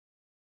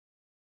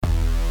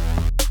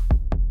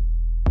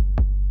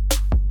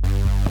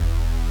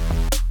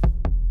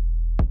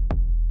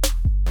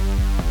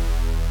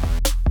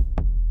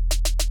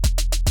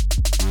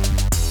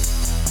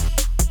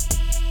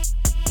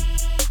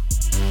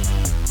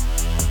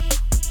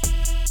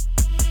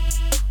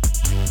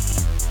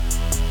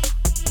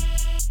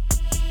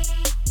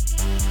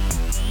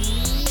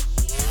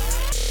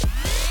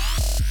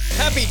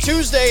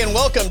Tuesday, and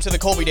welcome to the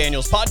Colby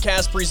Daniels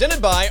podcast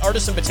presented by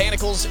Artisan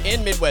Botanicals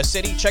in Midwest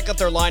City. Check out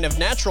their line of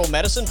natural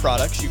medicine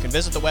products. You can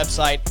visit the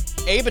website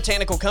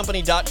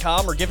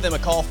abotanicalcompany.com or give them a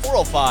call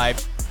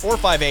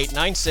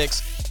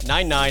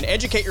 405-458-9699.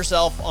 Educate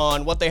yourself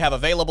on what they have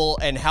available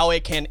and how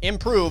it can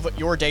improve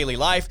your daily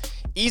life.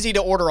 Easy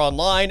to order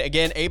online.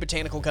 Again,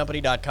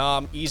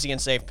 abotanicalcompany.com. Easy and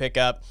safe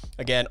pickup.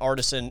 Again,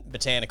 Artisan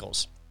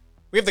Botanicals.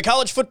 We have the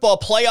college football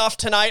playoff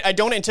tonight. I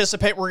don't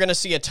anticipate we're going to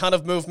see a ton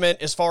of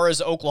movement as far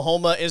as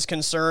Oklahoma is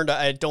concerned.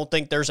 I don't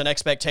think there's an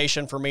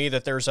expectation for me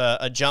that there's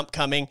a jump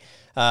coming,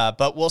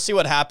 but we'll see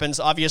what happens.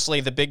 Obviously,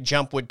 the big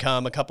jump would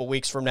come a couple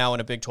weeks from now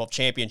in a Big 12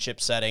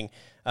 championship setting.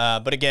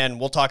 But again,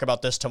 we'll talk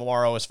about this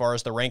tomorrow as far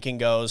as the ranking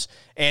goes,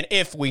 and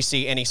if we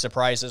see any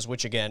surprises,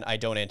 which again, I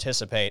don't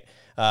anticipate.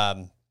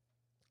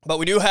 But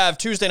we do have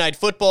Tuesday night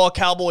football,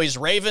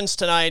 Cowboys-Ravens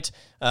tonight.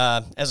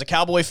 As a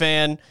Cowboy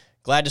fan,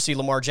 glad to see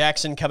Lamar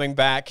Jackson coming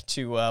back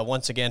to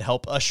once again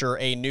help usher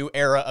a new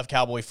era of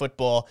Cowboy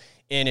football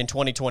in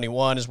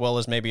 2021, as well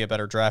as maybe a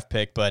better draft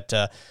pick. But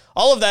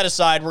all of that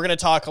aside, we're going to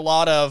talk a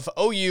lot of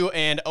OU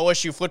and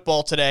OSU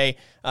football today,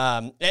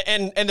 and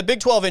the Big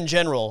 12 in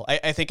general.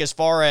 I think as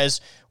far as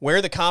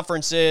where the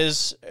conference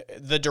is,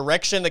 the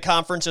direction the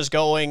conference is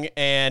going,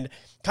 and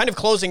kind of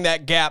closing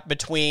that gap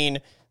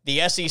between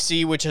the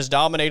SEC, which has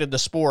dominated the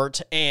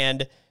sport,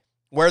 and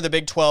where the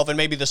Big 12 and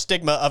maybe the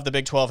stigma of the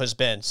Big 12 has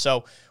been.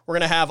 So we're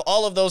going to have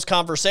all of those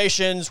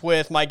conversations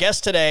with my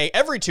guest today,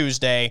 every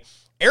Tuesday,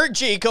 Erik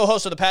Gee,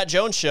 co-host of the Pat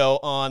Jones Show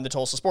on the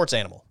Tulsa Sports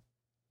Animal.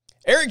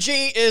 Erik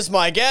Gee is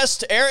my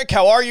guest. Erik,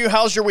 how are you?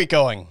 How's your week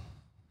going?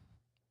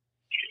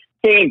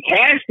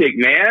 Fantastic,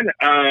 man.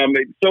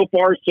 So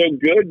far, so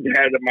good.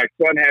 My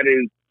son had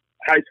his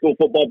high school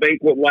football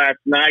banquet last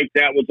night.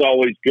 That was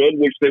always good.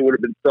 Wish they would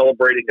have been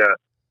celebrating a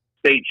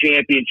state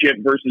championship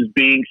versus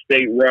being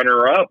state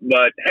runner-up,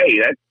 but hey,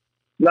 that's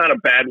not a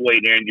bad way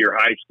to end your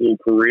high school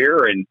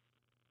career, and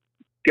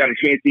got a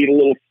chance to eat a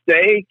little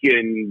steak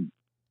and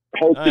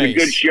hosted a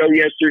good show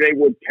yesterday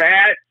with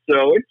Pat.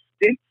 So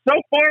it's so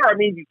far. I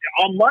mean,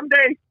 on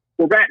Monday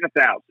we're batting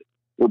 1,000.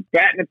 We're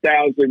batting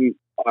 1,000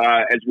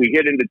 as we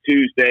hit into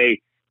Tuesday,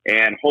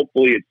 and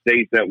hopefully it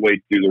stays that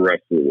way through the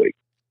rest of the week.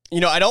 You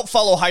know, I don't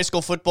follow high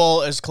school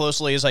football as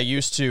closely as I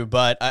used to,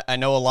 but I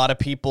know a lot of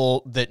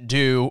people that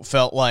do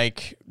felt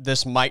like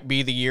this might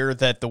be the year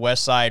that the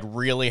West Side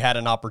really had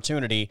an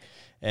opportunity,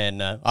 and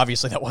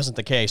obviously that wasn't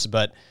the case,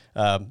 but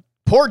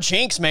poor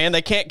Jinx, man,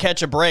 they can't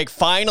catch a break.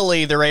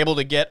 Finally, they're able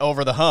to get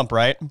over the hump,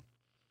 right?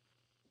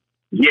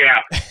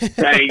 Yeah.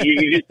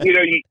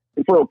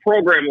 For a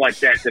program like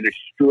that has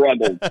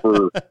struggled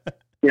for,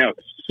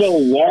 so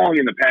long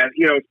in the past,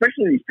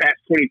 especially in these past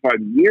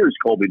 25 years,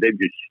 Colby, they've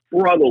just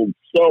struggled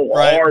so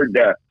hard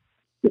to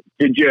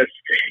just,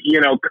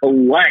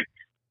 collect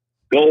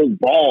gold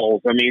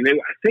balls. I mean, I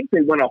think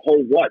they went a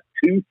whole,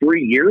 2-3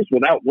 years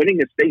without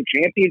winning a state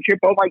championship?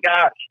 Oh, my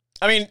gosh.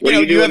 I mean,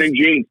 you have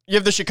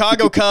the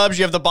Chicago Cubs,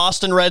 you have the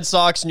Boston Red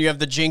Sox, and you have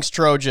the Jinx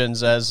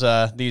Trojans as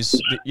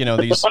these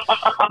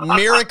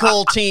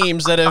miracle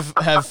teams that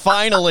have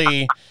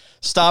finally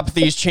stopped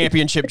these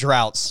championship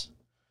droughts.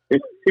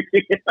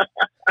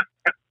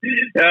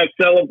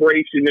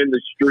 Celebration in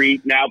the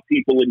street. Now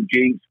people in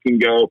Jinx can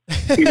go.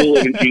 People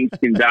in Jinx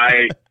can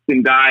die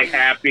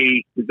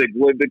happy because they've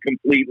lived a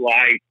complete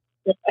life.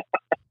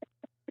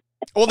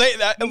 Well,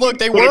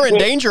 they were in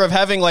danger of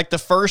having like the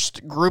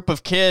first group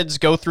of kids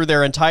go through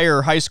their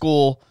entire high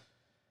school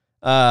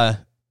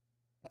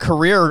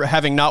career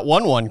having not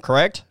won one,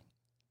 correct?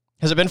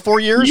 Has it been 4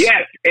 years?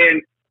 Yes,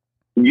 and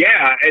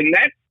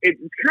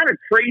it's kind of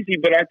crazy,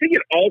 but I think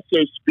it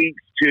also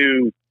speaks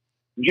to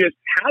just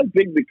how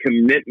big the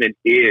commitment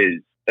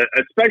is,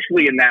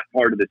 especially in that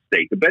part of the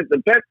state. The best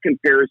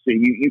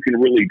comparison you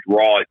can really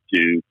draw it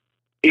to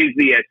is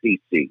the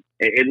SEC.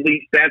 At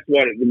least that's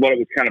what it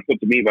was kind of put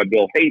to me by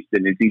Bill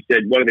Haston, is he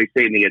said, what do they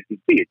say in the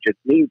SEC? It just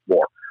means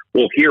more.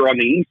 Well, here on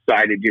the east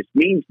side, it just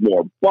means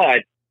more.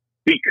 But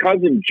because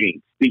of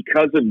Jinx,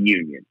 because of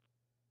Union,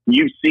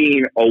 you've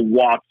seen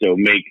Owasso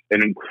make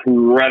an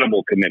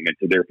incredible commitment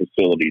to their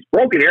facilities.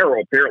 Broken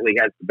Arrow apparently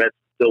has the best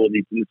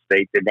facilities in the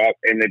state. They've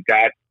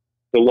got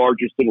the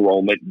largest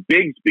enrollment.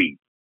 Bigsby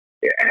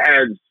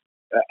has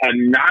a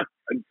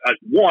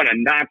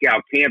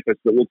knockout campus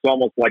that looks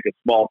almost like a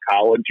small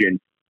college, and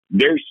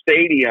their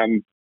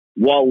stadium,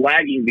 while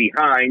lagging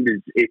behind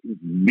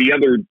the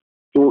other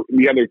four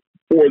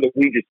that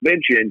we just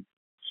mentioned,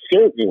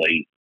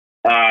 certainly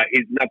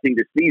is nothing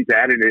to sneeze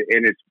at, and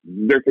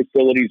their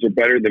facilities are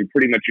better than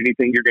pretty much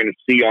anything you're going to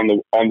see on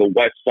the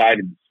west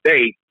side of the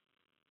state,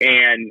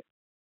 and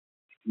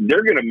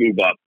they're going to move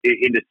up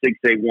into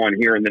 6A1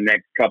 here in the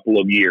next couple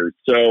of years.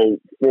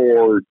 So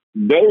for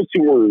those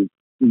who are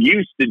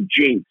used to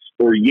Jinx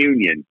or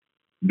Union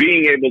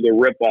being able to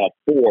rip off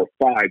 4 or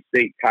 5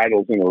 state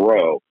titles in a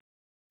row,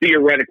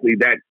 theoretically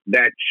that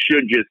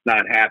should just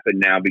not happen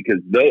now,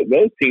 because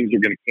those teams are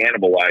going to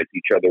cannibalize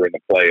each other in the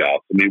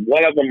playoffs. I mean,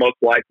 one of them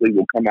most likely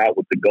will come out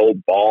with the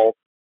gold ball,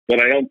 but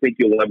I don't think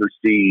you'll ever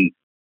see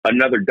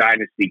another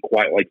dynasty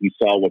quite like you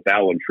saw with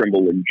Alan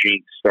Trimble and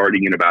Jinx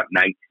starting in about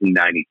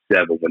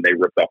 1997 when they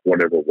ripped off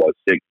whatever it was,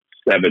 6,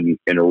 7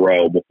 in a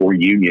row before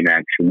Union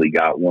actually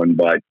got one.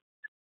 But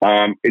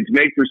it's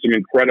made for some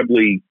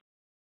incredibly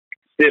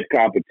stiff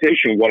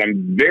competition. What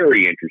I'm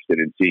very interested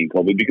in seeing,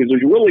 Colby, because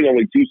there's really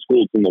only 2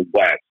 schools in the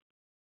West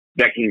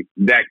that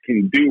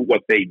can do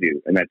what they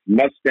do, and that's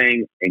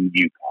Mustang and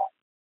UConn.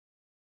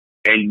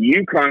 And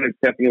UConn has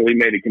definitely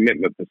made a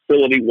commitment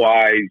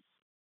facility-wise.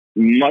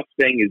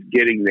 Mustang is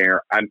getting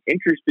there. I'm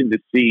interested to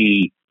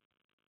see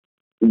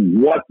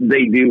what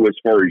they do as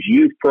far as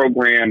youth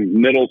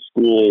program, middle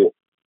school,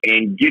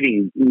 and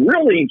getting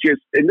really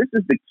just, and this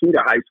is the key to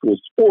high school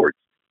sports,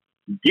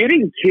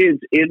 getting kids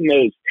in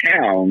those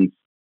towns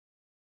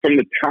from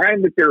the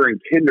time that they're in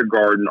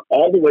kindergarten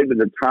all the way to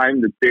the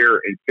time that they're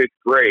in 5th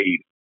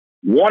grade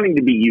wanting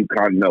to be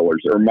UConn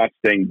Millers or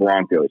Mustang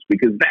Broncos,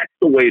 because that's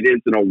the way it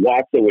is in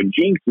Owasso and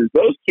Jinx. Is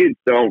those kids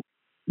don't,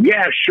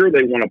 yeah, sure,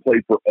 they want to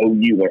play for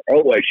OU or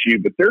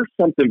OSU, but there's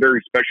something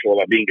very special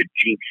about being a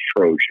Jinx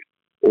Trojan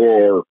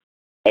or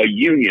a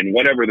Union,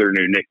 whatever their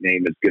new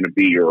nickname is going to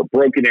be, or a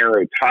Broken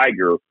Arrow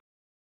Tiger.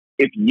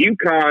 If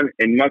UConn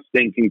and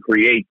Mustang can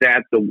create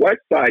that, the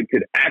West Side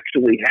could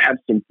actually have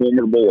some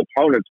formidable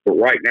opponents, but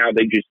right now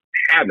they just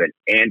haven't.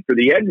 And for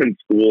the Edmond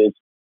schools,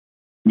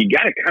 you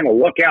got to kind of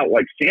look out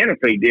like Santa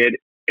Fe did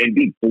and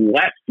be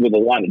blessed with a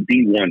lot of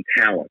D1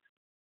 talent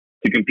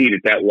to compete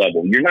at that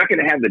level. You're not going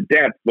to have the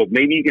depth, but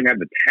maybe you can have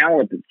the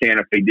talent that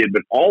Santa Fe did,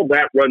 but all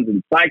that runs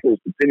in cycles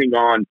depending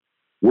on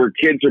where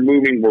kids are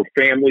moving, where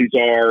families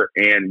are,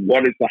 and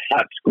what is the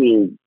hot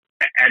school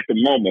at the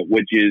moment,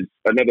 which is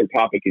another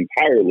topic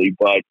entirely.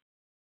 But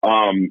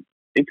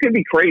it's going to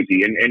be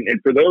crazy. And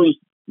for those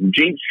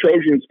Jinx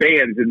Trojans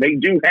fans, and they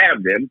do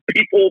have them,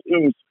 people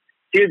whose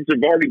kids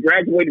have already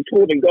graduated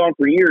school and gone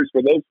for years,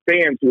 for those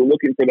fans who are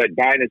looking for that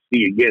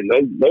dynasty again,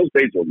 those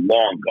days are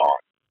long gone,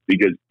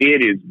 because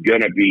it is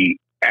going to be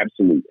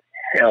absolute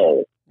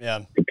hell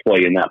to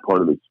play in that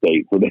part of the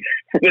state for the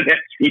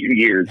next few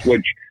years,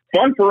 which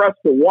fun for us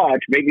to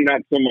watch, maybe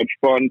not so much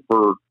fun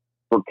for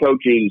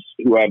coaches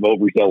who have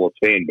overzealous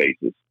fan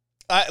bases.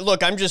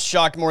 Look, I'm just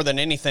shocked more than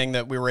anything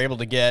that we were able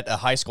to get a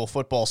high school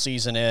football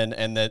season in,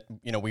 and that,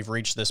 you know, we've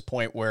reached this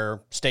point where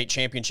state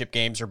championship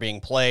games are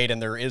being played,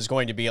 and there is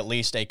going to be at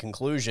least a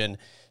conclusion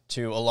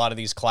to a lot of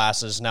these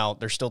classes. Now,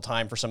 there's still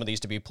time for some of these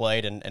to be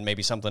played and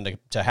maybe something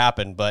to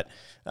happen, but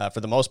for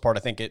the most part, I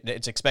think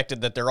it's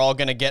expected that they're all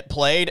going to get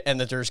played and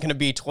that there's going to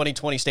be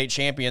 2020 state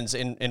champions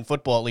in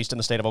football, at least in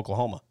the state of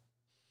Oklahoma.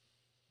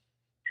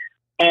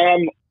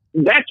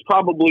 That's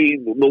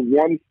probably the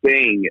one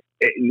thing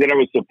that I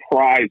was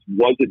surprised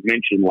wasn't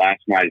mentioned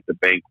last night at the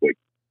banquet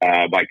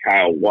by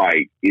Kyle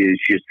White, is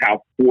just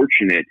how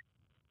fortunate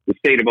the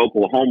state of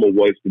Oklahoma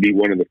was to be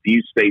one of the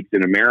few states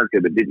in America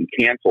that didn't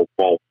cancel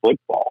fall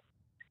football.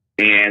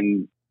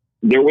 And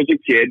there was a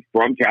kid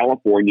from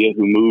California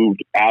who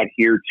moved out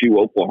here to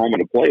Oklahoma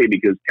to play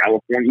because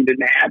California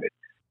didn't have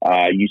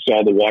it. You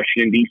saw the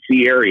Washington,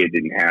 D.C. area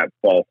didn't have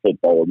fall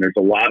football, and there's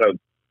a lot of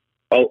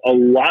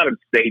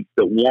states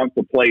that want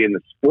to play in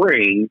the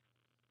spring.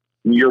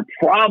 Your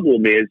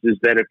problem is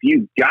that if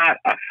you've got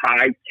a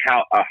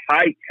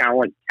high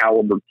talent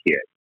caliber kid,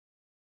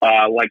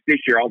 like this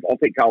year, I'll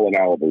take Colin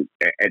Oliver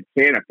at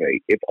Santa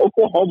Fe. If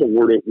Oklahoma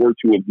were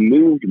to have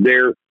moved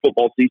their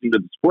football season to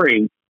the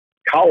spring,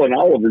 Colin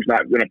Oliver's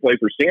not going to play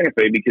for Santa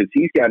Fe because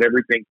he's got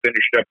everything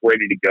finished up,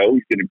 ready to go.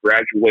 He's going to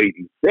graduate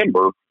in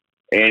December,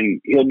 and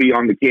he'll be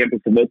on the campus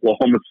of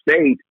Oklahoma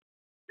State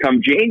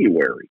come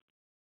January.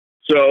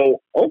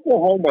 So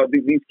Oklahoma,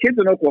 these kids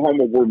in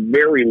Oklahoma were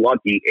very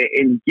lucky,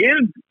 and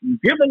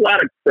give a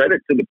lot of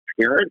credit to the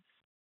parents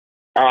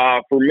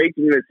for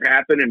making this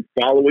happen and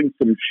following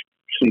some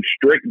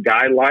strict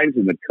guidelines,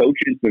 and the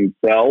coaches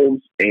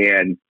themselves,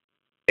 and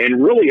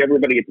really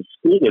everybody at the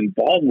school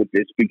involved with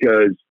this,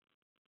 because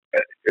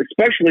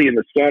especially in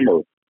the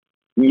summer,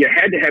 you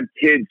had to have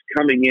kids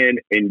coming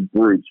in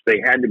groups.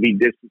 They had to be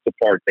distance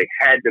apart. They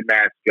had to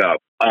mask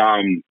up.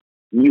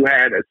 You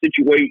had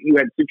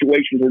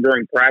situations where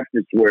during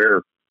practice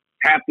where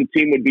half the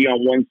team would be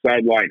on one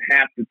sideline,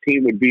 half the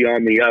team would be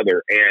on the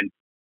other, and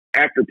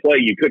after play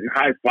you couldn't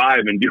high five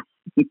and do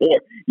more.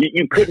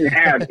 You couldn't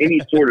have any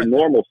sort of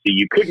normalcy.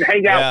 You couldn't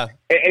hang out.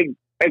 And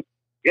as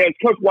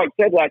Coach White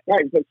said last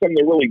night, it's something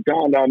that really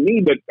dawned on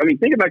me. But I mean,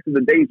 think back to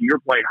the days you were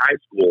playing high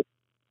school.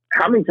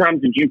 How many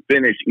times did you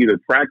finish either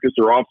practice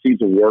or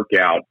off-season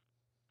workout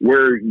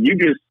where you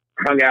just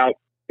hung out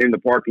in the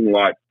parking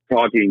lot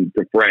talking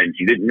to friends?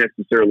 You didn't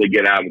necessarily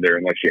get out of there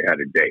unless you had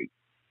a date.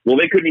 Well,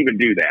 they couldn't even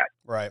do that.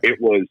 Right. It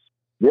was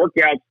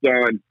workouts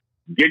done,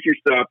 get your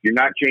stuff, you're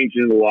not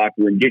changing in the locker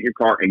room, get your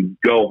car, and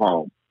go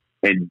home.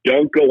 And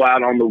don't go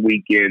out on the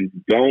weekends.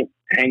 Don't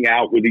hang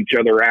out with each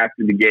other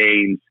after the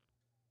games.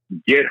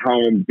 Get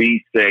home,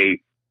 be safe,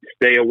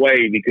 stay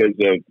away, because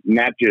of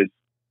not just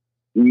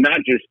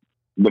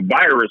the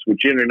virus,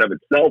 which in and of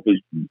itself is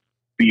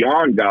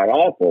beyond god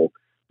awful,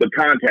 but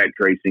contact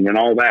tracing and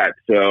all that.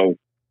 So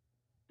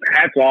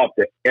hats off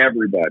to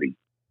everybody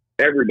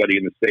everybody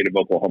in the state of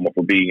Oklahoma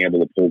for being able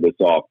to pull this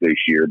off this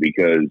year,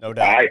 because No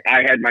doubt.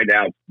 I had my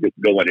doubts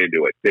going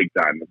into it big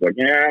time. I was like,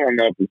 I don't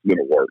know if this is going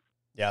to work.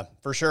 Yeah,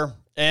 for sure.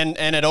 And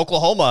at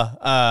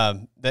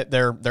Oklahoma,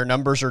 their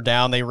numbers are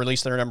down. They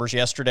released their numbers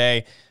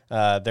yesterday.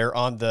 They're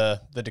on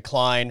the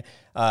decline.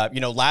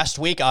 Last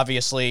week,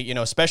 obviously,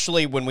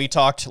 especially when we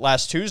talked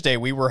last Tuesday,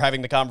 we were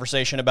having the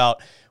conversation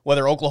about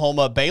whether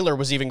Oklahoma-Baylor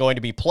was even going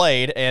to be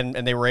played, and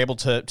they were able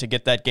to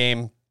get that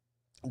game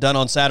done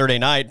on Saturday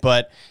night.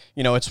 But,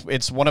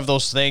 it's one of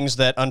those things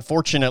that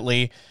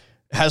unfortunately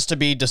has to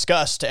be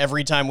discussed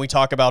every time we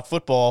talk about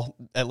football,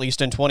 at least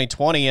in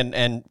 2020.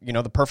 And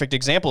the perfect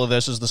example of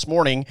this is this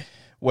morning,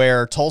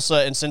 where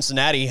Tulsa and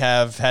Cincinnati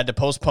have had to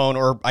postpone,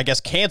 or I guess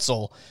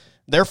cancel,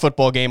 their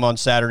football game on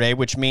Saturday,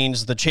 which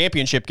means the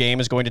championship game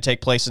is going to take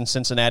place in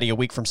Cincinnati a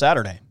week from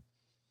Saturday.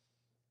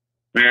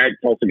 Man,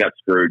 Tulsa got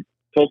screwed.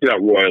 Tulsa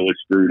got royally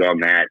screwed on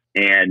that.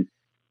 And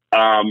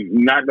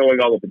not knowing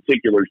all the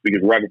particulars,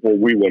 because right before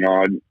we went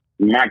on,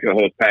 my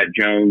co-host Pat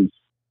Jones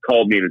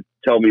called me to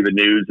tell me the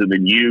news, and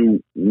then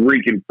you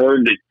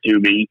reconfirmed it to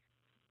me.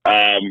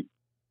 And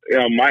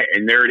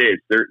there it is.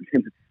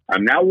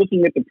 I'm now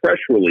looking at the press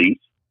release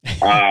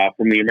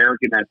from the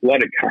American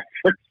Athletic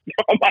Conference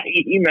on my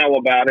email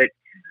about it.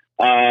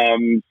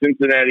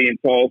 Cincinnati and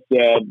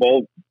Tulsa,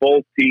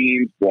 both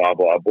teams, blah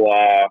blah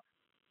blah.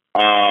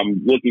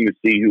 Looking to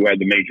see who had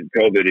the major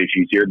COVID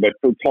issues here, but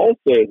for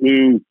Tulsa,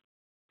 who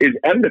is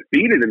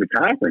undefeated in the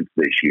conference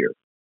this year,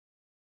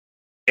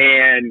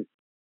 and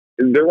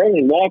their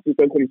only loss is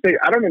Oklahoma State.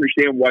 I don't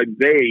understand why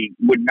they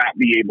would not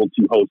be able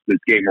to host this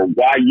game, or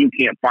why you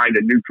can't find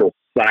a neutral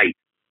site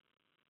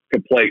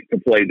to play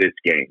this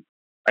game.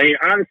 I mean,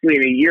 honestly,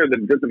 in a year that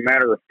it doesn't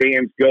matter if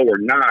fans go or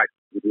not,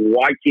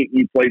 why can't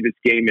you play this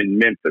game in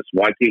Memphis?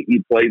 Why can't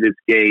you play this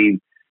game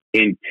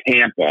in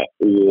Tampa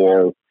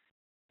or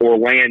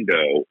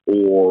Orlando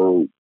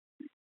or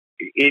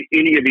in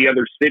any of the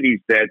other cities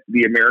that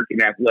the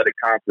American Athletic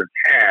Conference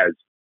has?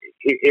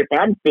 If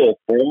I'm Phil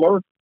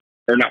Fulmer,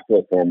 or not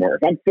Phil Fulmer,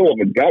 if I'm Philip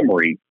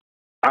Montgomery,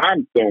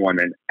 I'm throwing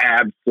an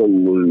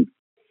absolute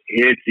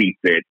hissy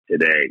fit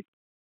today.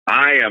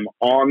 I am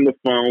on the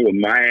phone with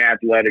my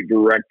athletic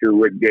director,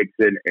 Rick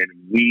Dixon, and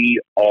we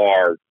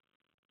are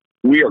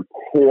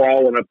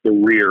crawling up the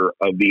rear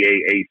of the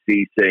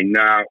AAC saying,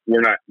 "Nah,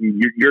 we're not.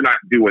 You're not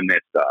doing this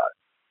to us.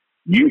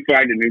 You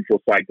find a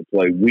neutral site to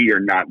play. We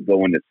are not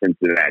going to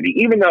Cincinnati."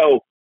 Even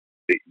though,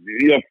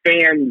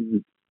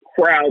 fans,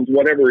 crowds,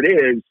 whatever it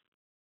is,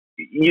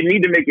 you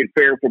need to make it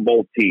fair for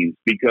both teams,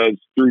 because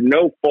through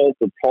no fault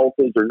of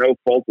Tulsa's or no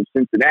fault of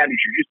Cincinnati's,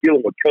 you're just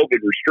dealing with COVID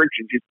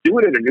restrictions. Just do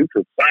it at a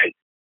neutral site.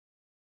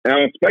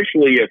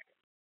 Especially if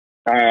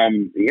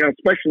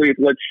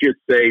let's just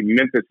say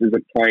Memphis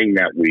isn't playing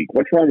that week.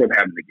 What's wrong with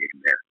having the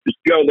game there? Just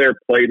go there,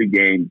 play the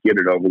game, get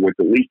it over with.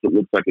 At least it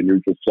looks like a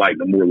neutral site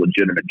and a more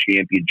legitimate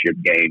championship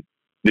game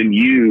than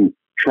you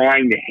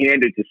trying to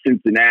hand it to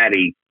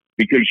Cincinnati,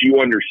 because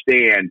you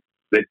understand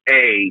that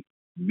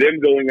them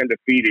going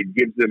undefeated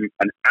gives them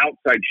an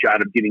outside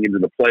shot of getting into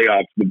the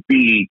playoffs, but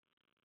B,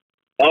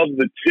 of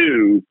the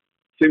two,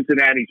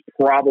 Cincinnati's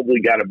probably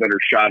got a better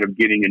shot of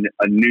getting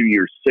a New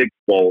Year's Six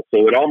bowl.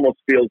 So it almost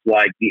feels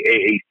like the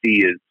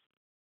AAC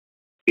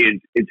is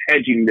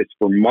hedging this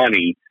for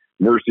money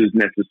versus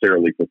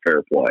necessarily for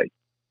fair play.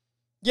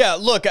 Yeah,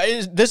 look,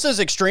 this is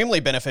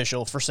extremely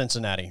beneficial for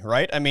Cincinnati,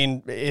 right? I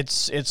mean,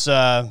 it's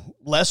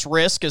less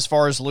risk as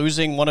far as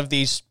losing one of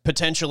these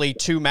potentially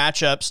two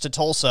matchups to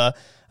Tulsa,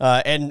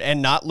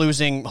 and not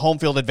losing home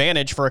field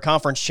advantage for a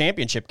conference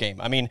championship game.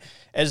 I mean,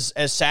 as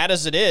sad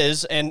as it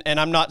is, and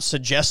I'm not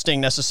suggesting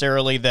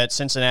necessarily that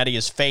Cincinnati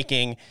is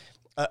faking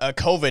a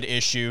COVID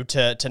issue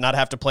to not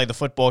have to play the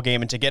football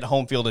game and to get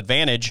home field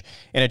advantage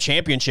in a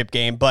championship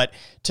game, but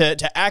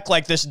to act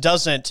like this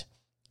doesn't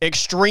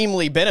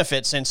extremely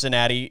benefit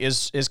Cincinnati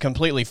is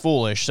completely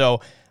foolish. So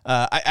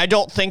I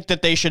don't think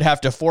that they should have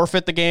to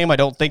forfeit the game. I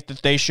don't think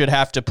that they should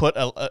have to put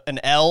an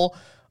L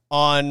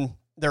on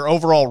their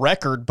overall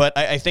record. But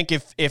I think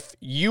if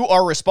you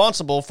are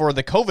responsible for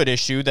the COVID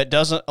issue that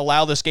doesn't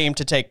allow this game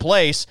to take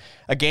place,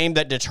 a game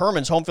that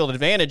determines home field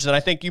advantage, then I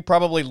think you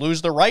probably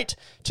lose the right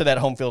to that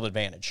home field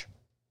advantage.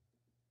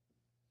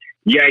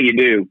 Yeah, you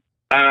do.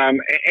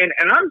 And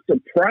I'm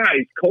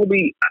surprised,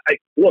 Colby. I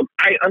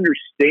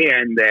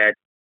understand that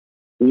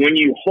when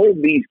you hold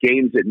these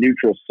games at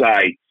neutral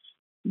sites,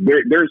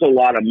 there's a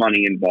lot of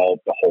money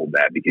involved to hold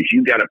that, because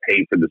you've got to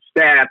pay for the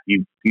staff.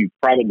 You've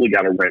probably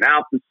got to rent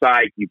out the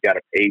site. You've got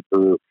to pay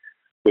for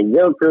the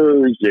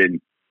workers,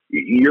 and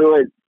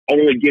you're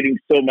only getting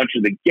so much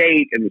of the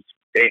gate, and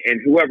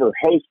whoever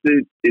hosts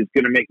it is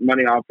going to make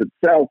money off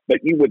itself. But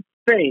you would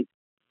think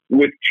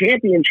with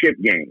championship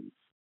games,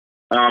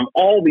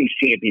 all these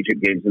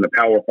championship games in the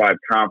Power 5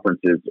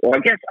 conferences, well, I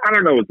guess, I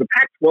don't know, is the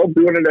Pac-12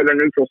 doing it at a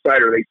neutral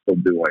site, or are they still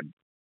doing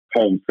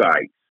home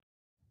sites?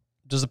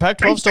 Does the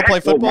Pac-12 still play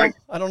football?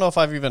 I don't know if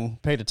I've even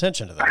paid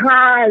attention to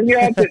that.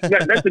 Yeah,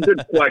 that's a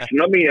good question.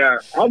 Let me,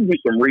 I'll do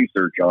some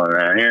research on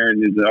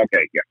that.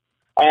 Okay, yeah.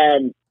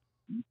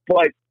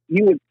 But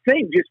you would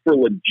think, just for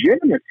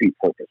legitimacy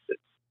purposes,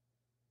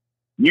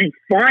 you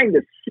find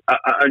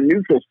a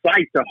neutral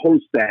site to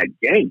host that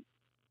game.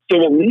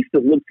 So at least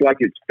it looks like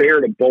it's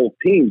fair to both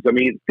teams. I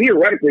mean,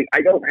 theoretically,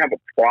 I don't have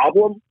a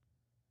problem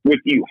with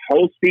you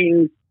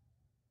hosting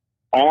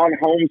on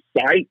home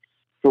sites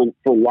for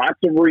lots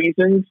of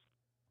reasons.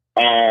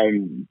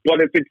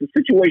 But if it's a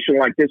situation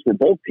like this where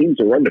both teams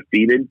are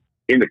undefeated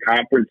in the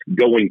conference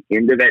going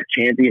into that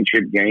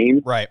championship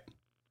game, right?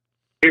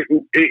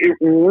 It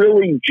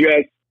really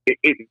just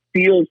it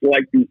feels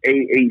like the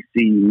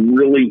AAC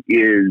really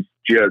is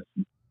just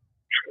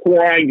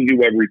trying to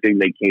do everything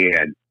they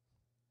can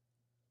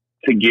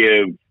to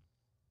give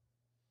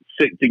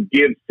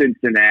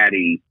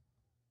Cincinnati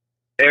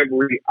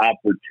every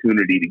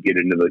opportunity to get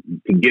into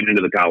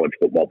the college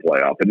football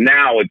playoff. And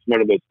now it's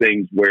one of those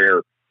things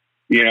where,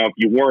 you know, if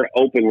you weren't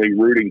openly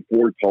rooting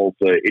for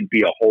Tulsa, it'd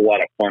be a whole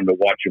lot of fun to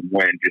watch them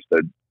win, just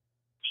to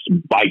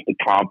bite the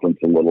conference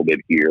a little bit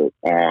here.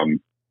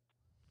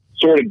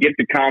 Sort of get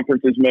the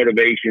conference's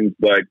motivations,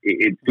 but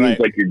it seems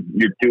like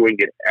you're doing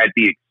it at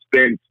the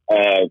expense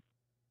of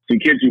some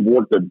kids who've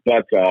worked their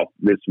butts off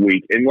this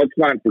week. And let's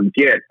not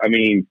forget, I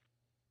mean,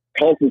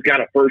 Tulsa's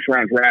got a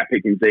first-round draft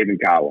pick in Zayvon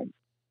Collins.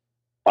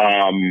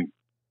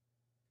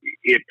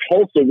 If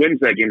Tulsa wins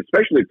that game,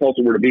 especially if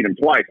Tulsa were to beat them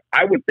twice,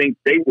 I would think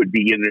they would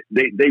be in it.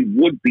 They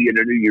would be in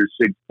a New Year's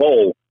Six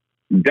bowl.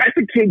 That's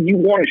a kid you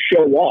want to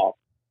show off.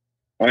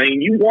 I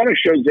mean, you want to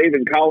show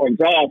Zayvon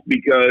Collins off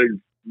because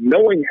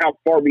knowing how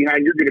far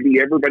behind you're going to be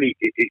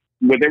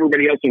with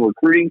everybody else in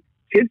recruiting,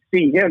 kids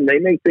see him, they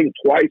may think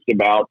twice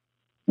about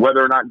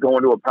whether or not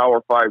going to a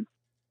Power Five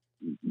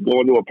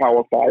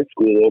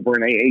school over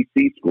an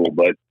AAC school.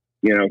 But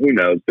you know, who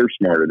knows? They're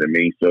smarter than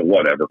me, so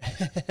whatever.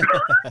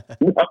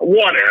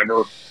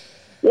 whatever.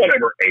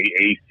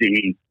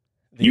 AAC.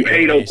 You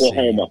hate AAC.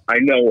 Oklahoma. I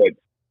know it.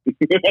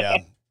 Yeah.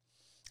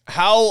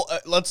 How?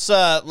 Let's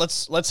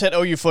hit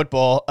OU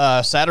football.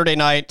 Saturday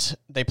night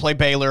they play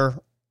Baylor.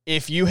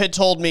 If you had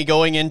told me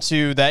going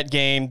into that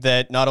game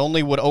that not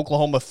only would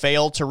Oklahoma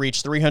fail to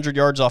reach 300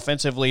 yards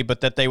offensively,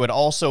 but that they would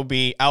also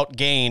be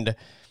outgained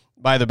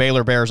by the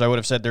Baylor Bears, I would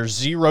have said there's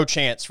zero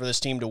chance for this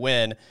team to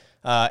win.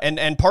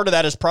 And part of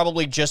that is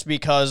probably just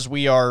because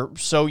we are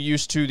so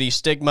used to the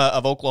stigma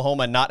of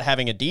Oklahoma not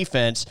having a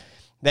defense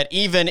that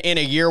even in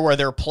a year where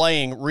they're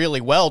playing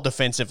really well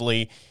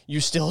defensively,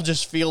 you still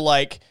just feel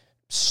like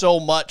so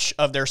much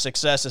of their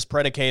success is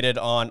predicated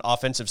on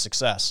offensive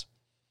success.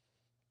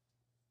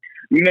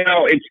 You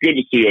know, it's good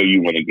to see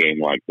OU win a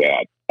game like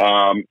that.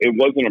 It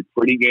wasn't a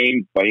pretty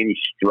game by any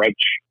stretch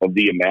of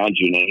the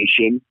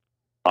imagination.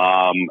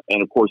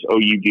 And of course,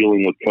 OU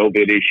dealing with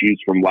COVID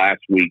issues from last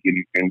week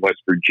in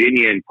West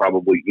Virginia and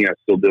probably, you know,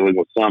 still dealing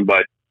with some.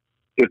 But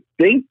to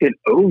think that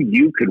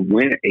OU could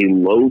win a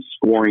low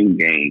scoring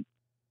game,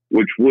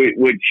 which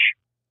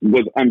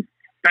was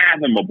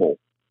unfathomable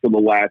for the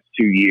last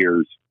 2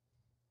 years,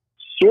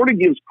 sort of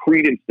gives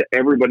credence to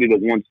everybody that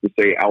wants to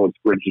say Alex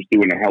Grinch is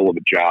doing a hell of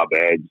a job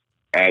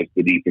as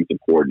the defensive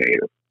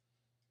coordinator.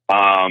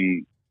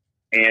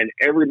 And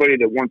everybody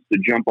that wants to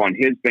jump on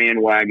his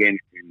bandwagon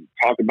and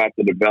talk about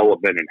the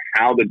development and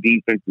how the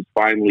defense is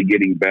finally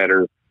getting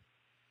better.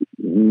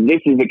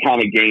 This is the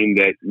kind of game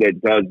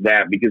that does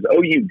that, because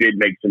OU did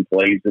make some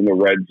plays in the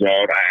red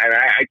zone.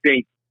 I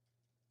think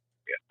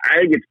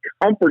it's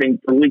comforting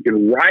for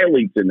Lincoln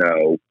Riley to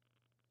know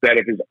that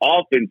if his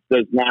offense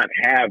does not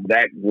have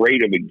that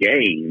great of a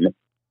game,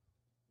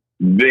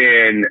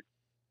 then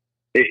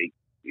if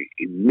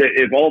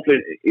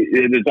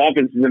his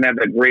offense doesn't have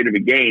that great of a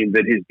game,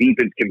 that his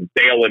defense can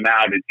bail him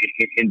out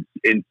in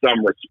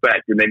some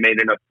respect. And they made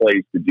enough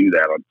plays to do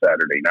that on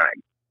Saturday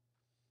night.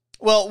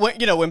 Well,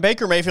 when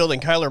Baker Mayfield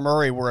and Kyler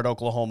Murray were at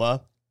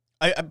Oklahoma,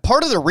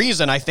 part of the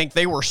reason I think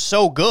they were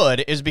so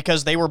good is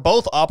because they were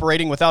both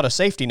operating without a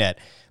safety net.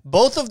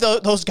 Both of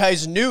those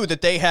guys knew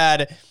that they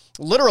had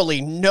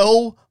literally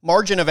no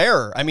margin of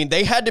error. I mean,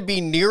 they had to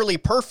be nearly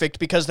perfect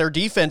because their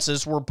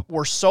defenses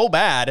were so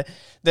bad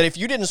that if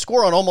you didn't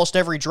score on almost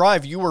every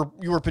drive, you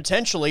were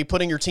potentially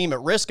putting your team at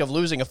risk of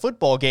losing a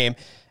football game.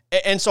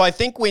 And so I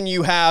think when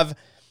you're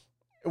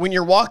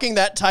walking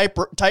that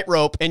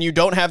tightrope and you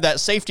don't have that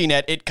safety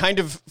net, it kind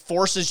of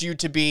forces you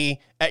to be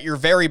at your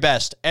very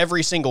best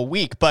every single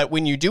week. But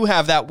when you do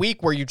have that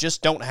week where you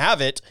just don't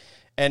have it,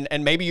 and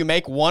maybe you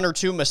make one or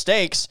two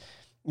mistakes,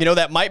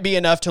 that might be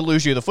enough to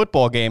lose you the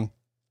football game.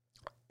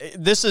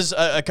 This is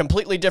a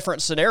completely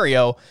different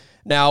scenario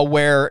now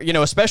where,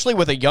 especially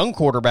with a young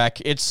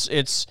quarterback, it's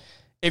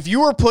if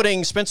you were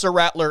putting Spencer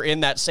Rattler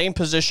in that same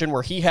position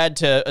where he had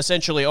to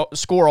essentially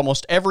score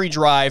almost every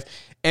drive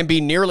and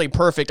be nearly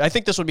perfect, I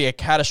think this would be a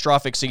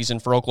catastrophic season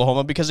for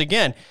Oklahoma because,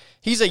 again,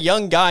 he's a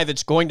young guy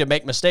that's going to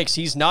make mistakes.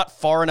 He's not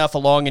far enough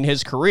along in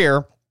his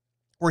career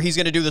where he's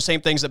going to do the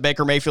same things that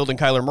Baker Mayfield and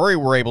Kyler Murray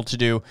were able to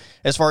do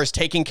as far as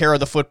taking care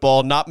of the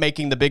football, not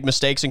making the big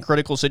mistakes in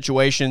critical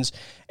situations,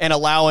 and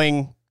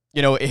allowing,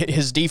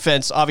 his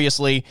defense,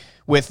 obviously,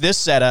 with this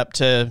setup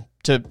to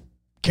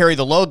carry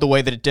the load the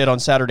way that it did on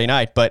Saturday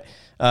night. But,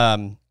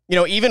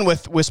 even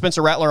with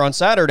Spencer Rattler on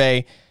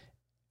Saturday,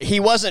 he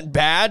wasn't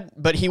bad,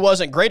 but he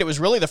wasn't great. It was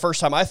really the first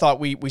time I thought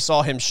we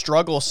saw him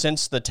struggle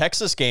since the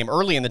Texas game,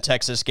 early in the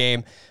Texas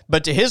game.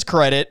 But to his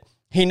credit,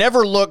 he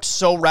never looked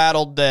so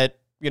rattled that,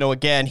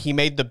 again, he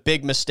made the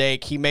big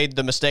mistake. He made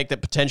the mistake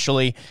that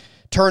potentially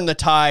turned the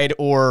tide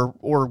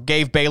or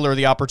gave Baylor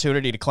the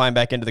opportunity to climb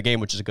back into the game,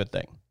 which is a good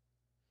thing.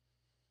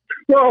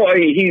 Well,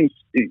 he's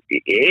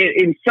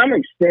in some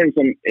extent,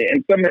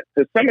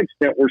 to some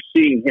extent, we're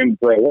seeing him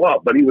grow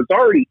up, but he was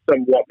already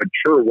somewhat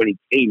mature when he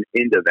came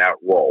into that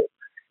role.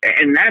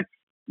 And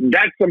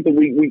that's something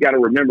we got to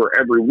remember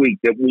every week,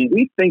 that when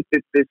we think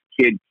that this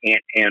kid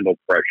can't handle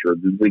pressure,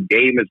 the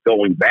game is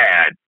going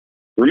bad.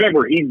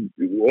 Remember,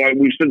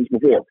 we've said this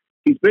before,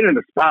 he's been in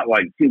the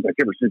spotlight, it seems like,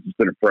 ever since he's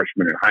been a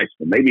freshman in high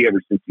school, maybe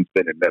ever since he's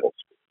been in middle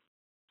school.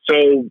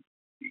 So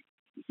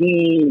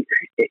he,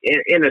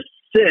 in a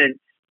sense,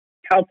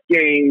 tough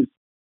games,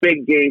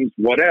 big games,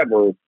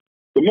 whatever,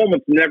 the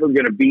moment's never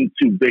going to be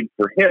too big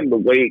for him the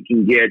way it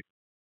can get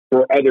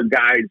for other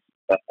guys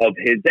of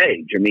his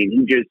age. I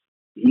mean,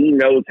 he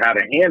knows how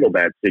to handle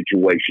that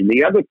situation.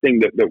 The other thing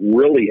that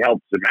really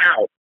helps him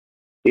out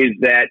is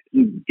that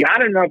he's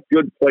got enough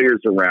good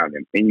players around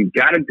him, and you've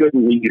got a good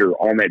leader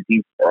on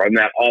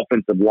that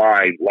offensive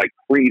line like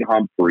Creed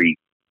Humphrey,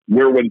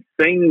 where when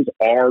things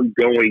are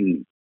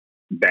going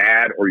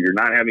bad or you're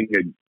not having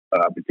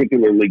a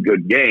particularly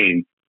good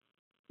game,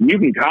 you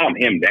can calm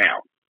him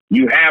down.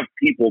 You have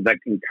people that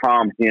can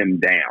calm him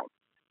down,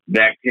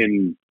 that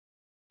can,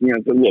 say,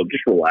 look,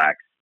 just relax.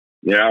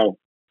 It's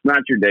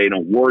not your day.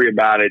 Don't worry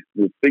about it.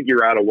 We'll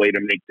figure out a way to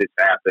make this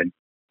happen.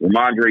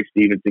 Ramondre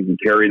Stevenson can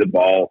carry the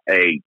ball.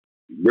 Hey,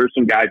 there's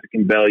some guys that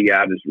can bail you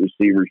out as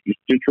receivers.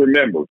 Just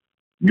remember,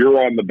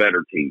 you're on the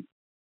better team.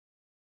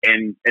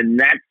 And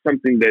that's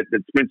something that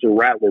Spencer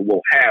Rattler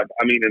will have.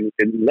 I mean,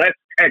 unless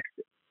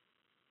Texas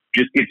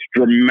just gets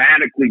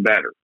dramatically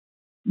better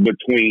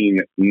between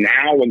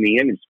now and the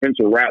end of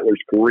Spencer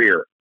Rattler's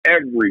career,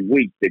 every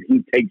week that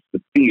he takes the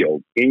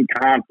field in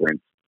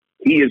conference,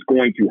 he is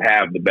going to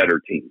have the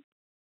better team.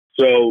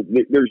 So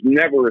there's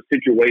never a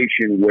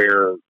situation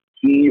where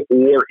he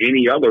or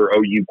any other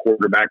OU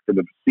quarterback for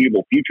the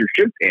foreseeable future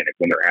should panic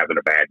when they're having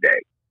a bad day.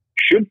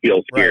 Should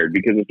feel scared,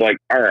 because it's like,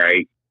 all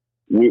right,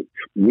 we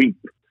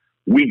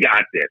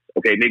got this.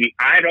 Okay, maybe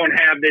I don't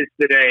have this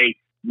today,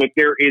 but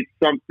there is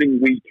something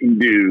we can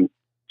do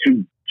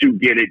to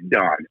get it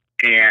done.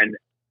 And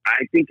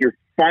I think you're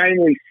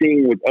finally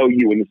seeing with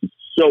OU, and this is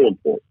so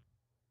important,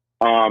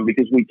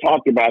 because we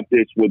talked about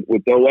this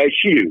with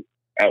OSU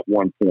at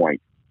one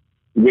point,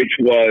 which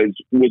was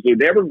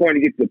it ever going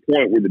to get to the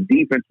point where the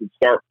defense would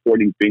start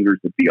pointing fingers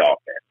at the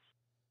offense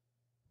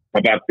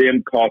about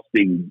them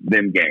costing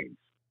them games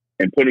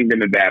and putting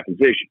them in bad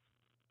positions?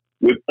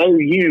 With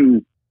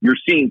OU, you're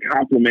seeing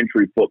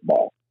complementary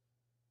football.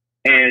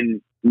 And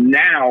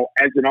now,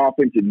 as an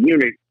offensive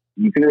unit,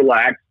 you can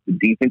relax. The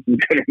defense is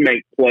going to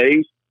make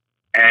plays.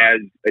 As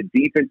a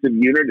defensive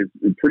unit,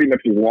 is pretty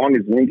much as long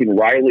as Lincoln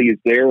Riley is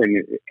there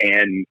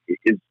and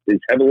is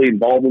heavily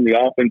involved in the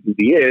offense as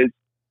he is,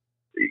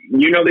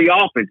 the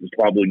offense is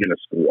probably going to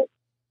score.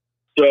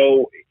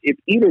 So if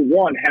either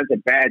one has a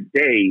bad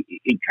day,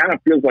 it kind of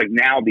feels like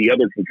now the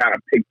other can kind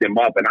of pick them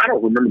up. And I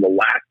don't remember the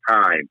last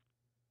time.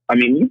 I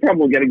mean, you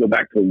probably got to go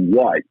back to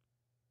what?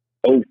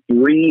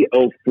 03,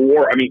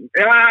 04? I mean,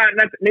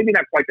 maybe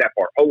not quite that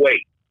far. 08.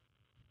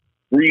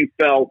 Where you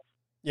felt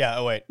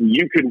 08.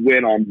 You could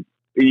win on.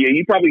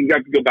 You probably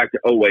got to go back to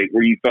 08,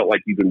 where you felt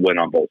like you could win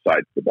on both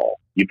sides of the ball.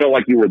 You felt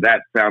like you were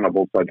that sound on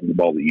both sides of the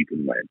ball that you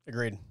can win.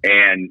 Agreed.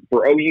 And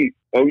for OU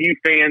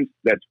fans,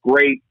 that's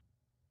great.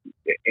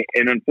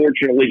 And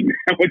unfortunately,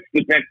 now it's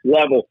the next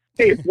level.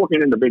 Hey, it's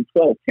working in the Big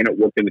 12. Can it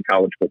work in the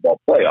college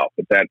football playoff?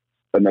 But that's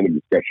another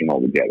discussion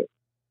altogether.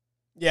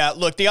 Yeah,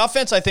 look, the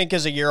offense, I think,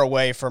 is a year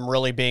away from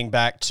really being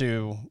back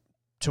to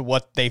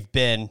what they've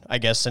been, I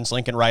guess, since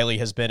Lincoln Riley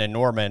has been in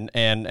Norman.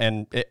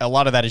 And a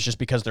lot of that is just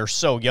because they're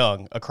so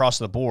young across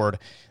the board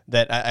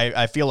that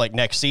I feel like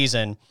next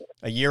season,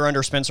 a year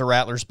under Spencer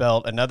Rattler's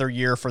belt, another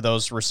year for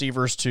those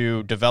receivers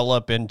to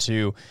develop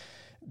into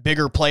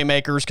bigger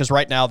playmakers, because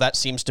right now that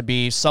seems to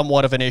be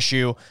somewhat of an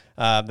issue,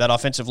 that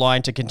offensive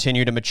line to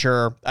continue to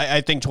mature.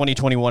 I think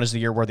 2021 is the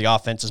year where the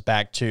offense is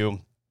back to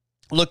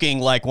looking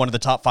like one of the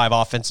top 5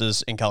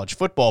 offenses in college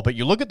football. But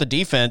you look at the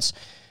defense,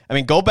 I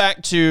mean, go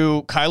back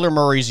to Kyler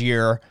Murray's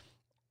year,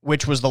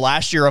 which was the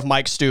last year of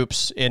Mike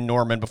Stoops in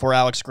Norman before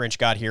Alex Grinch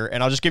got here.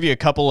 And I'll just give you a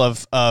couple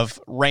of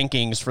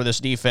rankings for this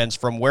defense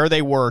from where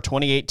they were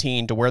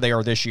 2018 to where they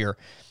are this year.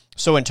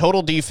 So in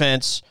total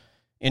defense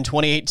in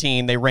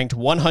 2018, they ranked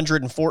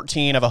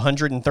 114 of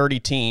 130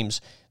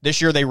 teams. This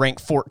year they rank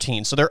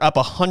 14. So they're up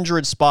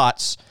 100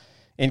 spots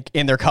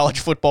in their college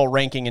football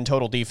ranking in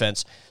total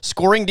defense.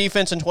 Scoring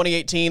defense in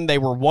 2018, they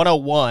were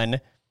 101.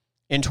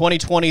 In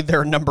 2020,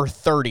 they're number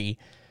 30.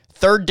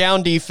 Third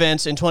down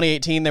defense in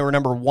 2018, they were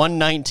number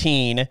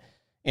 119.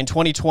 In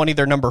 2020,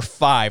 they're number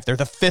 5. They're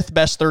the 5th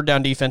best third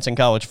down defense in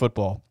college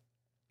football.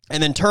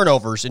 And then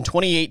turnovers. In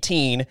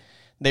 2018,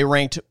 they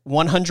ranked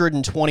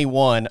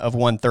 121 of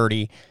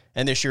 130,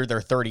 and this year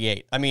they're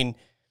 38. I mean,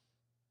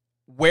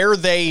 where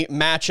they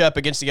match up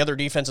against the other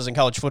defenses in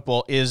college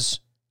football is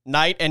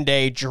night and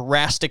day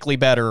drastically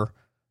better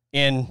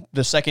in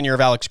the second year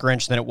of Alex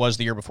Grinch than it was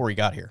the year before he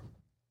got here.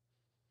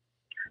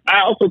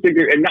 I also think,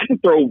 and not to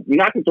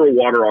throw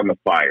water on the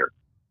fire,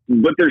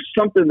 but there's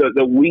something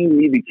that we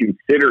need to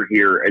consider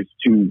here as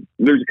to,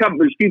 there's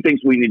a few things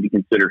we need to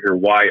consider here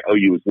why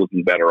OU is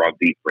looking better on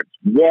defense.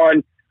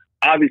 One,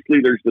 obviously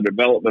there's the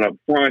development up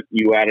front.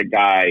 You add a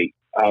guy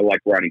like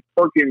Ronnie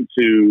Perkins,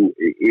 who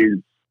is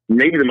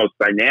maybe the most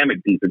dynamic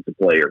defensive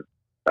player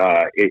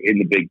in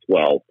the Big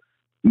 12.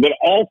 But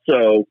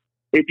also,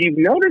 if you've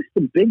noticed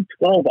the Big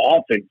 12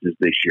 offenses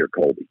this year,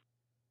 Colby,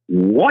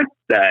 what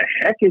the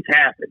heck has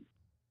happened?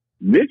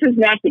 This is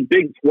not the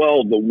Big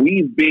 12 that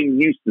we've been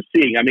used to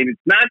seeing. I mean,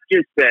 it's not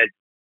just that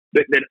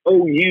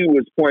OU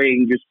is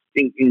playing just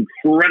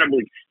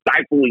incredibly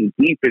stifling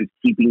defense,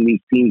 keeping these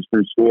teams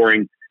from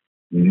scoring.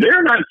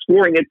 They're not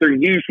scoring at their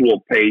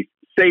usual pace,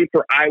 save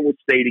for Iowa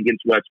State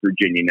against West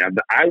Virginia. Now,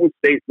 the Iowa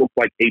State looks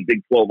like a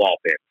Big 12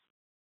 offense,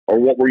 or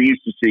what we're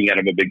used to seeing out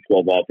of a Big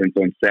 12 offense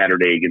on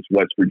Saturday against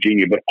West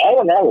Virginia. But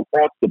all in all,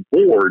 across the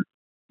board,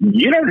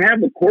 you don't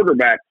have the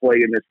quarterback play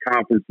in this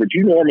conference that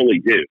you normally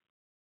do.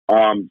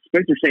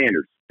 Spencer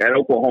Sanders at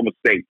Oklahoma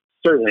State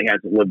certainly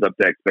hasn't lived up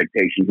to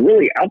expectations.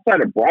 Really,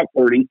 outside of Brock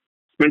Purdy,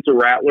 Spencer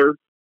Rattler,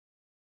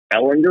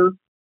 Ellinger,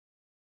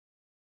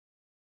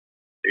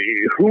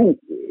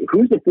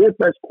 who's the fourth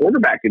best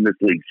quarterback in this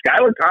league?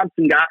 Skylar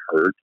Thompson got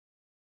hurt.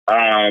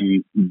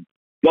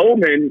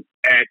 Bowman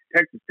at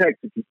Texas Tech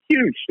took a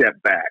huge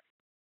step back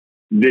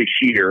this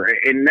year,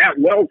 and Matt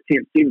Wells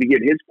can't seem to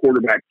get his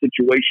quarterback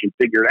situation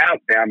figured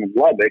out down in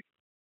Lubbock.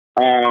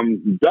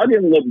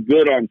 Duggan looked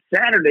good on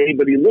Saturday,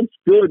 but he looks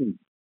good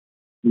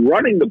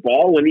running the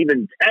ball, and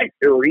even Tech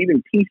or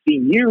even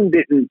TCU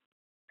didn't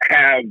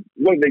have,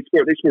 what did they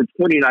score? They scored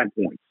 29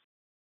 points.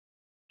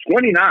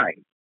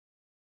 29.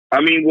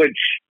 I mean, which,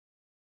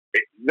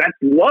 that's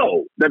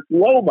low. That's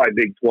low by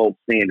Big 12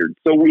 standards.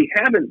 So we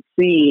haven't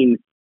seen,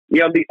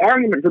 the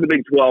argument for the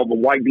Big 12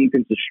 and why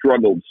defense has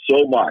struggled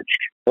so much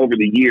over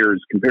the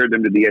years compared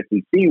them to the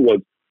SEC was,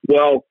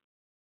 well,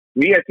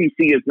 the SEC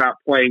is not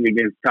playing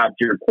against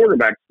top-tier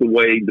quarterbacks the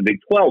way the Big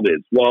 12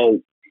 is. Well,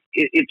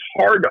 it's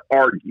hard to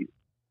argue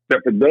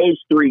that for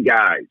those three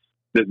guys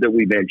that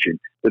we mentioned,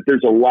 that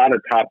there's a lot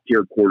of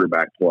top-tier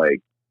quarterback play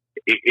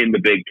in the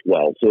Big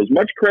 12. So as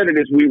much credit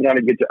as we want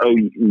to get to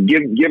OU,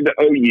 give to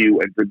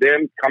OU, and for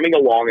them coming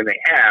along, and they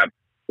have,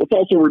 let's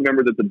also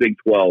remember that the Big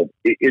 12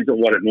 isn't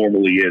what it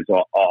normally is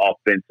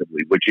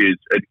offensively, which is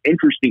an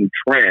interesting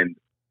trend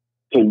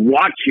to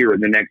watch here in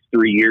the next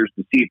 3 years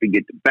to see if it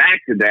gets back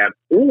to that,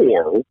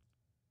 or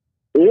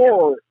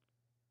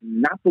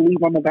not believe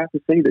I'm about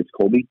to say this,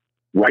 Colby.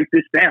 Write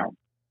this down.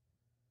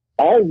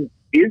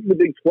 Is the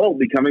Big 12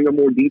 becoming a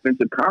more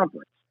defensive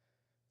conference?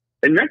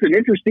 And that's an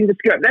interesting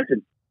discussion. That's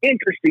an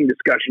interesting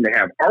discussion to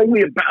have. Are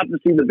we about to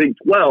see the Big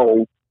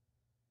 12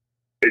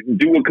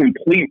 do a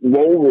complete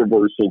role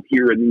reversal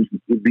here in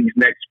these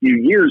next few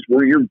years,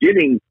 where you're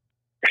getting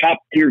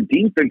top-tier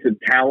defensive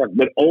talent,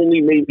 but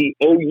only maybe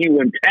OU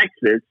and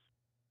Texas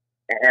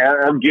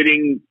are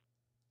getting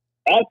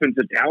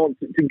offensive talent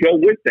to go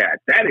with that?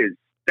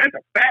 That's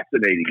a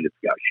fascinating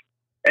discussion.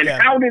 And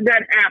how did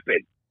that happen?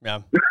 Yeah.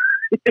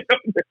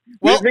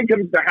 Well, it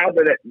comes to how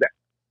that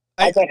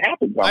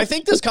happened. I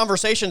think this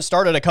conversation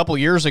started a couple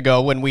years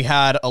ago when we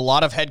had a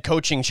lot of head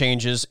coaching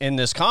changes in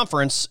this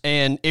conference,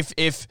 and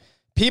if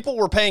people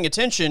were paying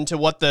attention to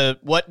what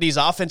these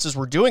offenses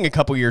were doing a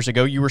couple years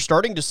ago, you were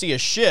starting to see a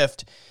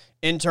shift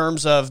in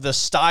terms of the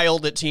style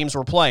that teams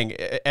were playing.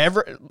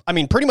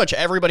 Pretty much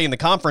everybody in the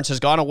conference has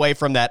gone away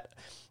from that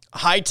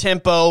high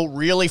tempo,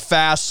 really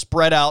fast,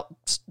 spread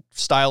out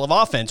style of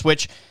offense,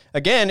 which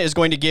again is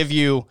going to give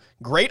you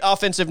great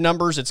offensive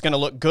numbers. It's going to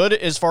look good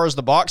as far as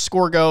the box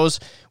score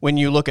goes when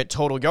you look at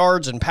total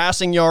yards and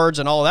passing yards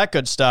and all that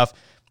good stuff.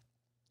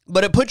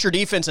 But it puts your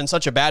defense in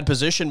such a bad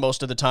position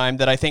most of the time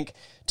that I think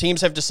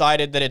teams have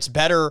decided that it's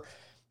better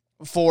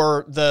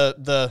for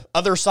the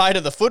other side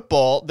of the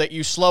football that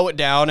you slow it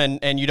down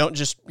and you don't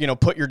just,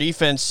 put your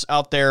defense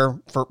out there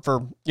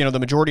for the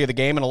majority of the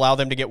game and allow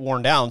them to get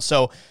worn down.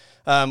 So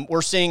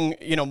we're seeing,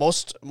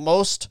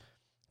 most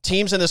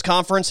teams in this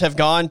conference have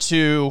gone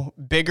to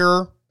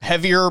bigger,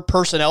 heavier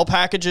personnel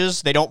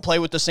packages. They don't play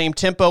with the same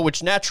tempo,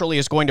 which naturally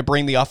is going to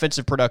bring the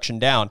offensive production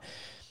down.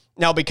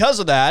 Now, because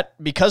of that,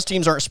 because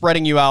teams aren't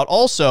spreading you out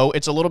also,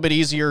 it's a little bit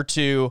easier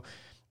to,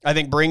 I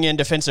think, bring in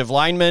defensive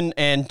linemen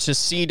and to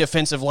see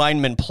defensive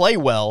linemen play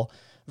well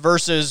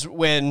versus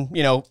when,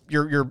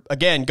 you're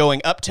again,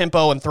 going up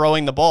tempo and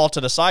throwing the ball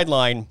to the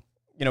sideline,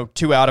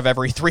 2 out of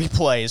every 3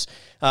 plays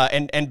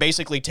and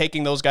basically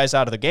taking those guys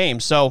out of the game.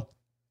 So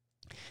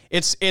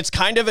it's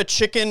kind of a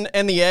chicken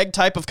and the egg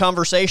type of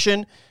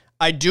conversation.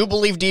 I do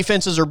believe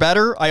defenses are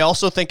better. I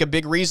also think a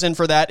big reason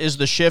for that is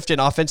the shift in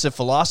offensive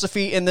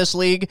philosophy in this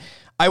league.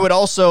 I would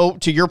also,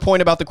 to your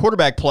point about the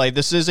quarterback play,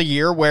 this is a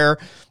year where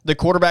the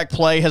quarterback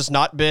play has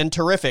not been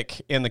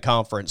terrific in the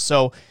conference.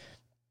 So,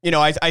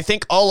 I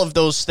think all of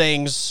those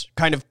things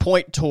kind of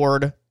point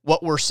toward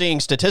what we're seeing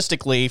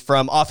statistically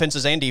from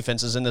offenses and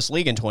defenses in this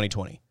league in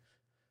 2020.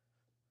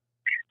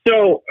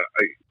 So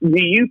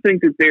do you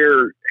think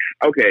that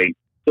okay,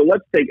 so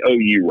let's take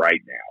OU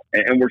right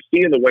now, and we're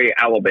seeing the way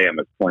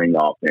Alabama's playing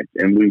offense,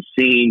 and we've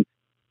seen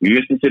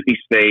Mississippi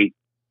State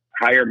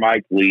hire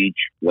Mike Leach,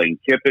 Lane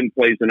Kiffin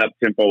plays an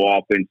up-tempo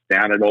offense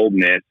down at Ole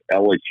Miss,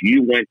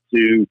 LSU went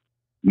to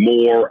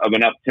more of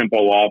an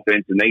up-tempo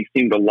offense, and they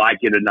seem to like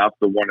it enough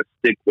to want to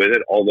stick with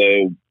it,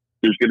 although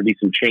there's going to be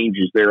some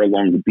changes there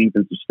along the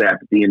defensive staff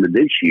at the end of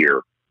this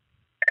year.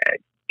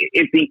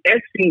 If the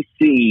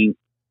SEC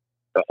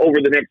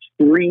over the next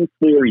 3-4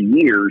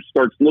 years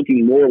starts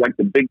looking more like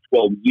the Big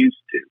 12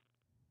 used to,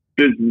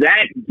 does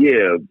that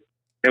give,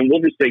 and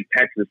we'll just say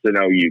Texas and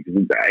OU,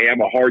 because I have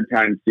a hard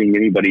time seeing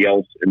anybody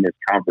else in this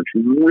conference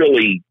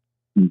really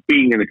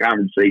being in the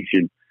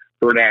conversation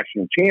for a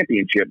national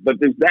championship, but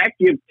does that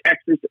give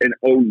Texas and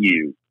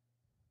OU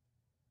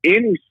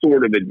any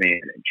sort of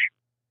advantage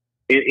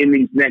in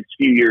these next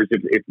few years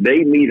if they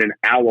meet an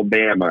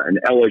Alabama, an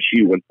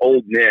LSU, an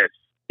Ole Miss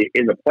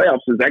in the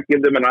playoffs? Does that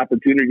give them an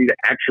opportunity to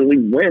actually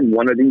win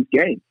one of these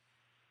games?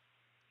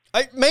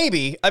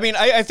 Maybe. I mean,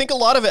 I think a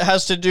lot of it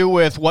has to do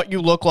with what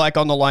you look like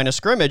on the line of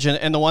scrimmage.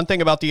 And the one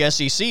thing about the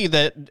SEC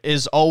that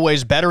is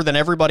always better than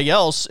everybody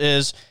else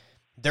is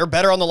they're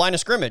better on the line of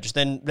scrimmage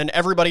than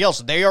everybody else.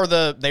 They are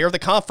the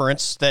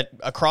conference that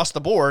across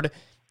the board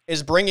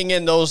is bringing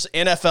in those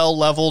NFL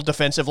level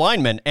defensive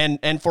linemen.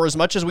 And for as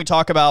much as we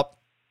talk about,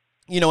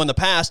 in the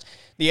past,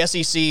 the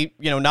SEC,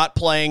 not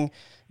playing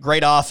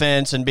great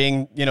offense and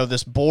being,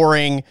 this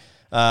boring,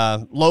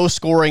 low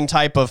scoring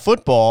type of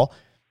football,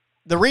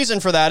 the reason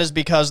for that is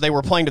because they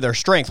were playing to their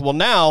strength. Well,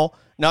 now,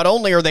 not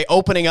only are they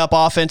opening up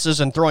offenses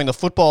and throwing the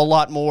football a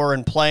lot more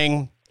and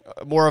playing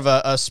more of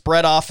a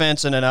spread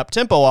offense and an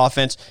up-tempo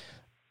offense,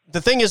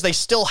 the thing is they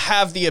still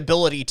have the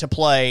ability to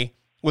play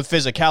with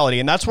physicality,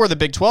 and that's where the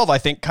Big 12, I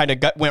think, kind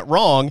of went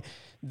wrong.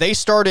 They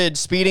started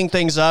speeding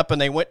things up, and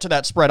they went to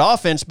that spread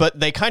offense, but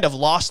they kind of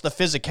lost the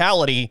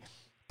physicality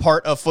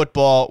part of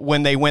football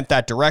when they went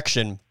that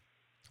direction.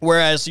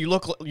 Whereas you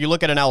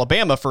look at an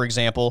Alabama, for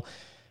example,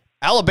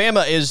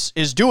 Alabama is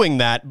doing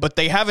that, but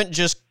they haven't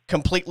just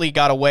completely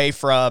got away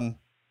from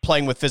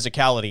playing with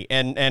physicality.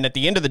 And at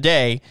the end of the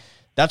day,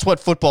 that's what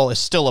football is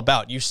still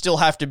about. You still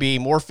have to be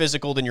more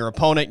physical than your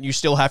opponent. You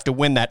still have to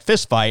win that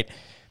fist fight.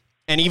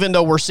 And even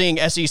though we're seeing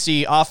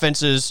SEC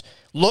offenses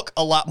look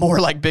a lot more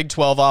like Big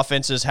 12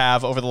 offenses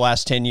have over the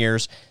last 10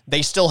 years,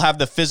 they still have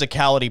the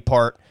physicality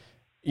part,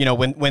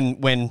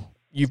 when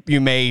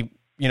you may,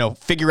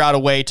 figure out a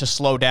way to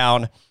slow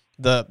down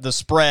the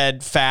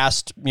spread,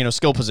 fast,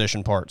 skill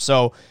position part.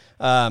 So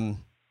I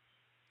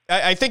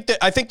think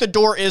the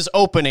door is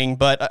opening,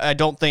 but I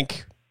don't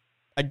think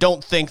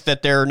that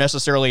they're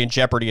necessarily in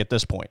jeopardy at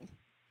this point.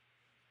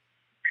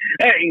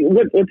 Hey,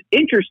 what's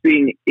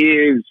interesting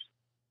is,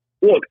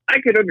 look, I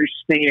could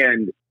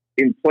understand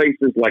in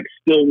places like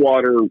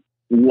Stillwater,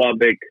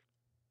 Lubbock,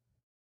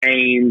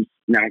 Ames.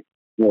 Now,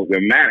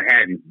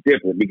 Manhattan's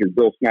different because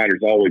Bill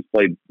Snyder's always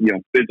played,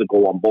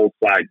 physical on both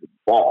sides of the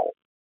ball.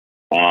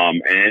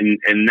 And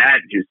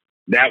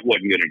that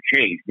wasn't going to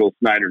change. Bill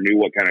Snyder knew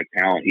what kind of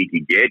talent he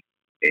could get,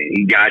 and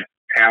he got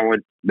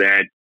talent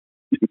that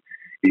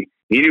he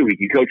knew he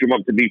could coach them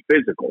up to be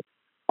physical.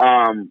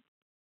 The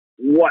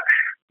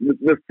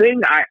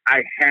thing I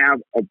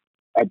have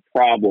a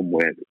problem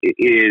with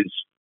is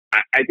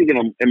I think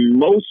in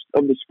most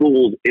of the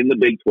schools in the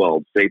Big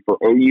 12, say for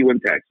OU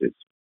and Texas,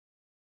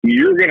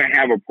 you're going to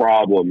have a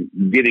problem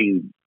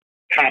getting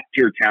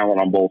top-tier talent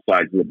on both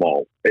sides of the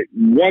ball.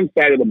 One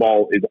side of the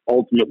ball is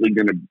ultimately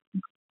going to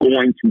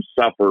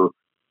suffer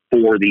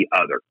for the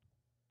other.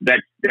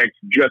 That's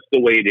just the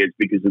way it is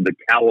because of the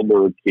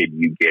caliber of kid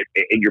you get.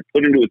 And you're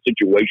put into a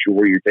situation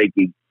where you're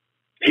taking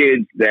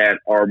kids that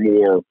are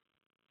more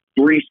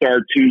 3-star,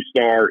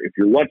 2-star. If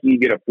you're lucky, you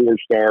get a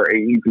 4-star,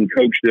 and you can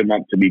coach them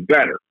up to be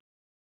better.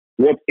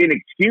 What's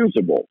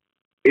inexcusable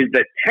is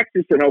that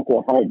Texas and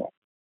Oklahoma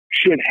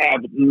should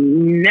have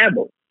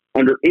never,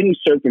 under any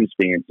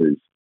circumstances,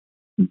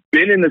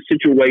 been in the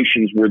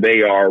situations where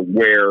they are,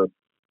 where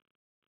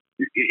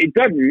it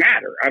doesn't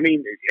matter. I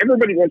mean,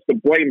 everybody wants to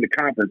blame the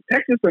conference.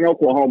 Texas and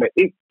Oklahoma,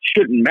 it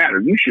shouldn't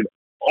matter. You should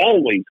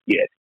always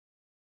get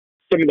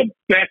some of the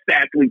best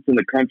athletes in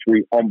the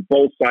country on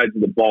both sides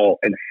of the ball,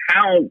 and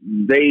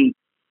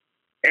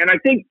and I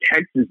think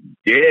Texas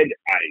did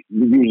a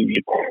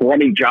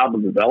crummy job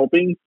of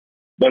developing,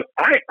 but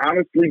I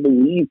honestly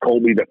believe,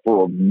 Colby, that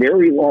for a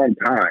very long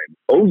time,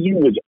 OU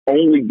was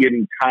only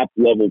getting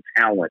top-level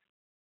talent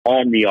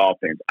on the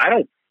offense. I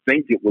don't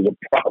think it was a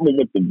problem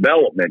with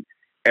development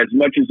as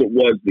much as it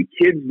was the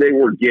kids they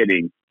were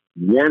getting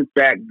weren't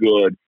that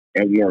good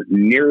and weren't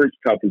near as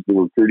tough as the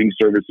recruiting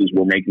services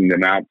were making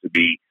them out to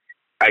be.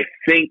 I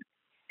think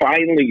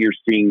finally you're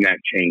seeing that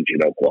change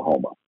in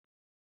Oklahoma.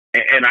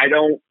 And I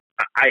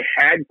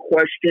had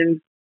questioned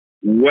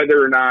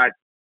whether or not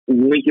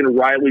Lincoln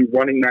Riley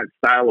running that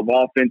style of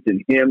offense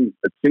and him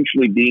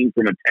essentially being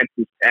from a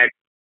Texas Tech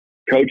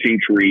coaching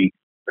tree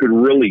could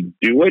really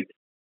do it.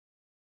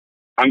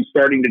 I'm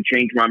starting to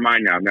change my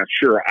mind now. I'm not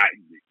sure.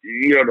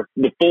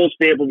 The full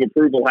stamp of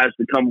approval has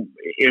to come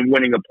in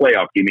winning a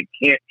playoff game. It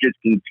can't just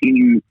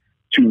continue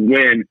to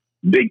win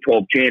Big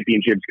 12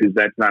 championships, because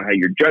that's not how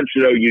you're judged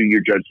at OU.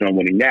 You're judged on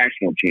winning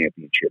national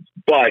championships.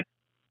 But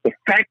the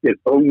fact that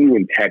OU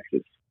and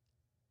Texas,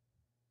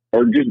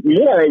 or just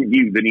more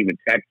OU than even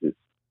Texas,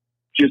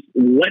 just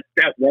let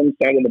that one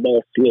side of the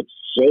ball slip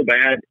so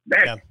bad,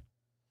 that's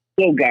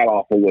so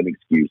god-awful and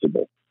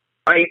inexcusable.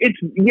 I mean,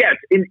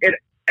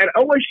 at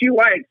OSU,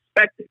 I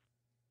expect it.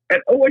 At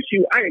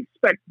OSU, I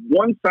expect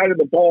one side of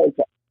the ball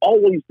to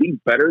always be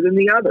better than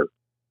the other,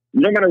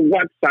 no matter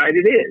what side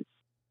it is.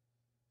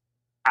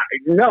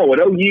 No, at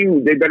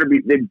OU, they better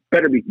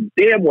be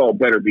damn well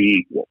better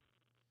be equal.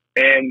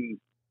 And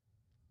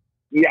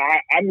yeah,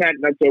 I'm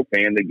not so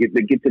fan that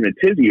gets in a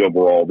tizzy over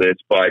all this,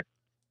 but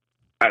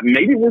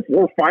maybe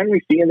we're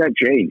finally seeing that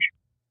change.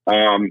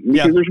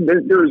 Because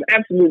there's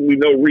absolutely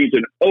no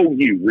reason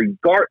OU,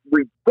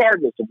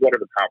 regardless of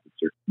whatever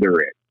conference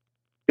they're in,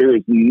 there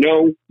is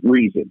no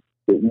reason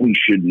that we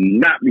should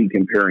not be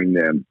comparing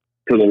them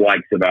to the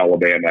likes of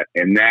Alabama,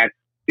 and that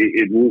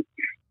it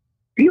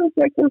feels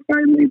like we're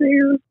finally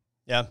there.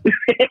 Yeah.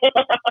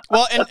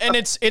 Well, and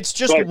it's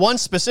just one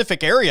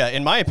specific area,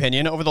 in my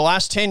opinion. Over the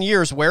last 10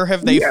 years, where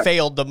have they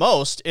failed the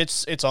most?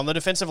 It's on the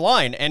defensive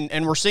line,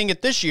 and we're seeing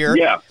it this year.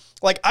 Yeah.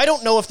 Like, I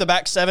don't know if the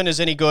back seven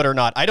is any good or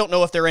not. I don't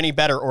know if they're any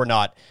better or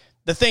not.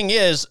 The thing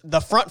is, the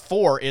front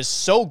four is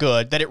so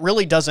good that it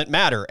really doesn't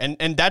matter,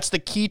 and that's the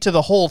key to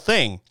the whole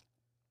thing.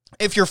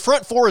 If your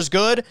front four is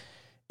good,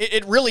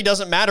 it really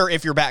doesn't matter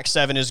if your back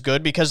seven is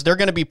good, because they're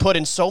going to be put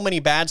in so many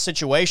bad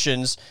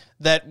situations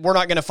that we're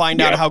not going to find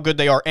out how good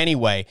they are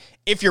anyway.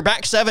 If your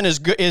back seven is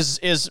good,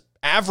 is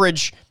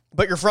average,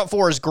 but your front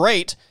four is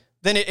great,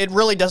 then it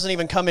really doesn't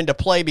even come into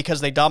play, because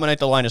they dominate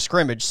the line of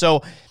scrimmage.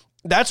 So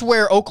that's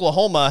where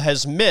Oklahoma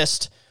has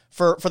missed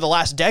for the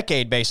last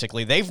decade,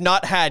 basically. They've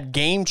not had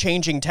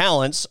game-changing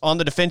talents on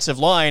the defensive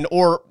line,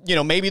 or,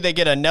 maybe they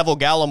get a Neville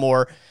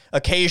Gallimore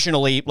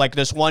occasionally, like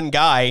this one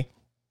guy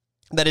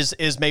that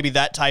is maybe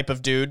that type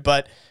of dude,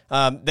 but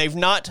they've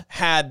not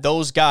had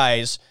those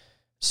guys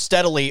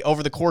steadily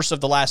over the course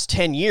of the last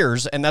 10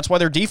 years, and that's why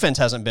their defense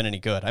hasn't been any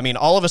good. I mean,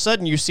 all of a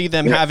sudden you see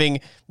them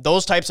having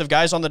those types of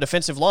guys on the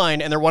defensive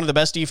line, and they're one of the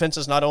best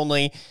defenses not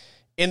only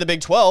in the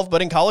Big 12,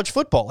 but in college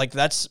football. Like,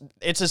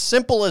 it's as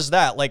simple as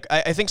that. Like,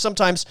 I think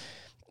sometimes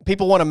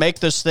people want to make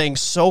this thing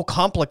so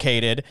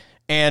complicated,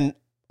 and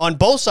on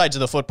both sides of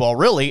the football,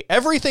 really,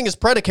 everything is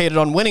predicated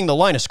on winning the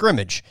line of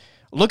scrimmage.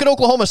 Look at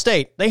Oklahoma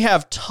State. They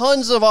have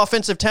tons of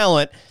offensive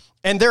talent,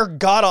 and they're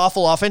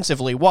god-awful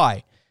offensively.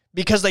 Why?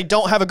 Because they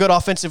don't have a good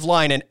offensive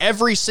line, and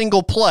every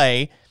single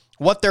play,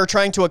 what they're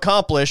trying to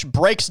accomplish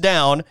breaks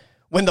down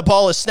when the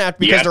ball is snapped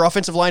because their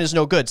offensive line is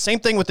no good. Same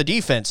thing with the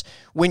defense.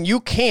 When you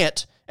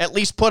can't at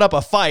least put up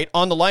a fight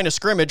on the line of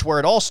scrimmage where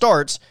it all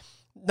starts,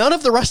 none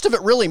of the rest of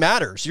it really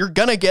matters. You're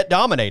going to get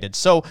dominated.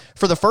 So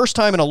for the first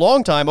time in a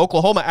long time,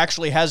 Oklahoma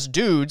actually has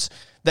dudes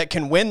that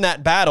can win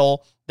that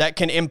battle, that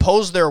can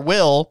impose their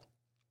will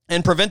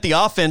and prevent the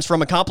offense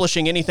from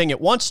accomplishing anything it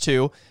wants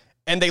to,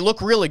 and they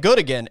look really good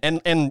again. And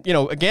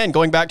again,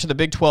 going back to the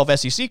Big 12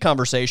 SEC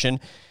conversation,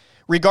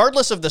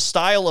 regardless of the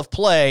style of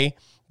play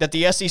that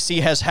the SEC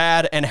has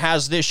had and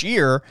has this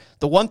year,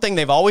 the one thing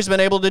they've always been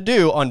able to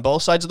do on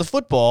both sides of the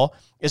football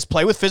is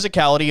play with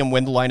physicality and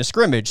win the line of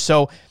scrimmage.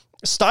 So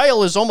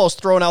style is almost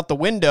thrown out the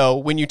window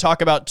when you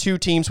talk about two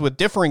teams with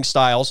differing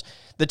styles.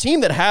 The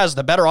team that has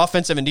the better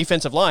offensive and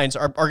defensive lines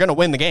are going to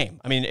win the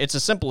game. I mean, it's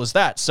as simple as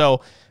that.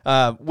 So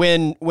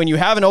when you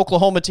have an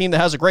Oklahoma team that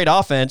has a great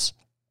offense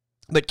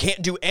but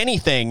can't do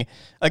anything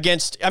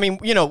against,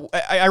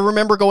 I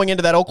remember going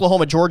into that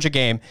Oklahoma-Georgia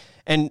game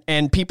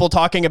and people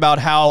talking about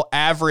how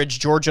average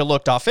Georgia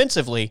looked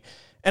offensively.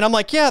 And I'm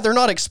like, yeah, they're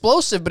not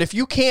explosive, but if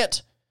you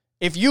can't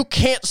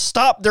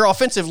stop their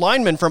offensive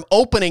linemen from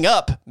opening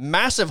up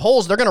massive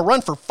holes, they're going to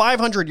run for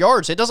 500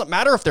 yards. It doesn't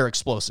matter if they're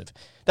explosive.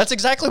 That's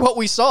exactly what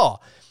we saw.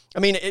 I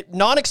mean,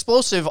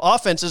 non-explosive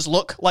offenses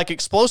look like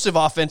explosive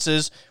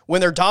offenses when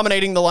they're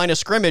dominating the line of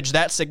scrimmage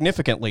that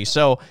significantly.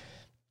 So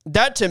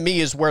that, to me,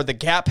 is where the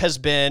gap has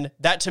been.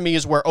 That, to me,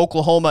 is where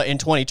Oklahoma in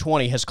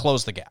 2020 has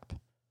closed the gap.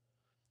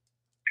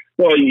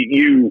 Well,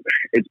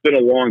 it's been a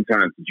long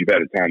time since you've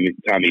had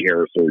a Tommy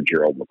Harris or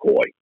Gerald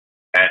McCoy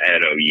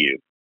at OU.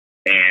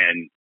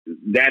 And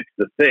that's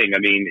the thing. I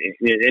mean,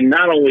 and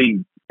not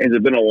only has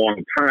it been a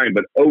long time,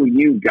 but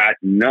OU got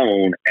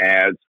known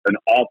as an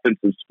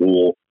offensive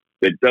school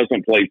that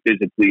doesn't play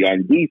physically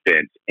on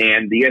defense.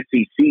 And the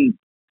SEC,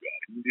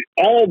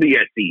 all the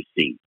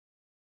SEC,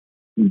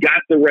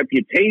 got the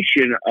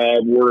reputation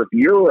of where if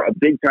you're a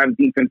big-time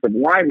defensive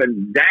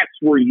lineman, that's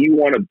where you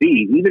want to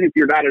be. Even if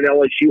you're not at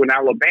LSU and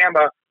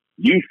Alabama,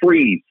 you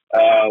freeze.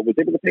 Was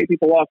able to pay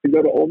people off to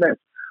go to Ole Miss.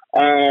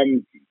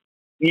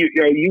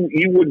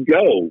 You would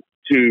go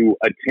to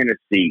a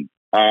Tennessee.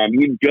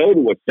 You'd go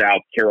to a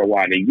South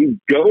Carolina. You'd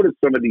go to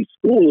some of these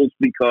schools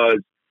because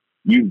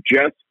you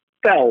just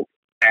felt,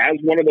 as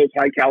one of those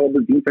high-caliber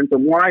defensive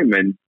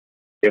linemen,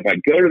 if I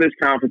go to this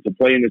conference and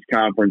play in this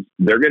conference,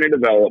 they're going to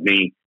develop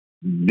me.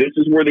 this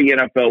is where the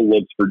NFL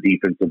looks for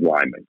defensive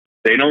linemen.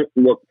 They don't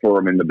look for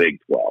them in the Big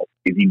 12.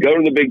 If you go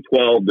to the Big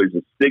 12, there's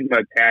a stigma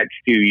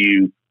attached to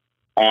you,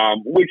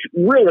 which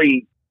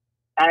really,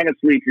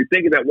 honestly, if you're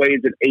thinking that way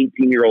as an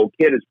 18-year-old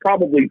kid, it's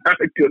probably not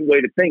a good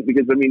way to think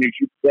because, I mean, as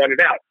you pointed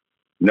out,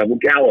 Neville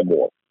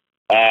Gallimore,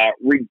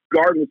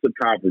 regardless of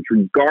conference,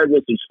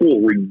 regardless of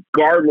school,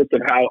 regardless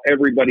of how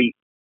everybody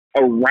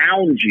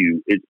around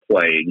you is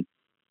playing,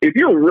 if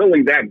you're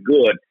really that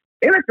good,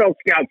 NFL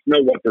scouts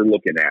know what they're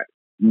looking at.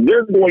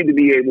 They're going to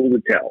be able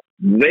to tell.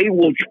 They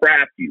will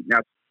draft you. Now,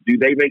 do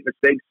they make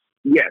mistakes?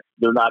 Yes.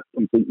 They're not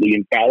completely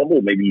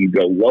infallible. Maybe you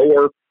go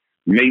lower.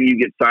 Maybe you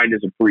get signed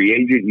as a free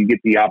agent. You get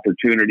the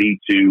opportunity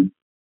to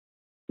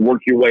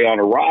work your way on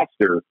a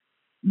roster.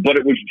 But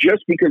it was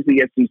just because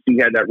the SEC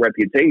had that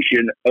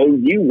reputation,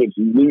 OU was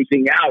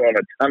losing out on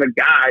a ton of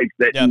guys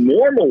that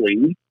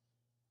normally,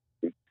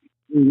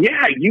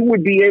 you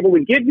would be able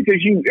to get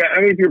because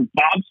if you're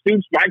Bob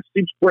Stoops, Mike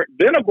Stoops, Brent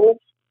Venables,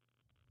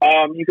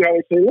 you could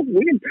always say, look,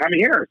 we had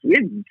Tommy Harris, we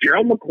had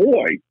Gerald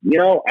McCoy.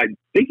 I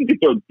think you could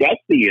throw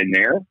Dusty in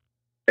there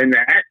and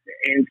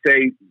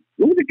say,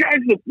 look at the guys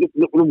that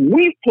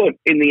we put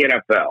in the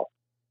NFL.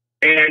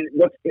 And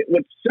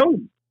what's so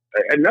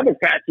another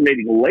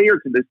fascinating layer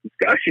to this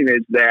discussion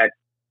is that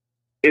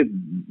if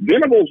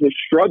Venables was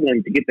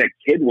struggling to get that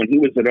kid when he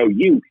was at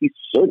OU, he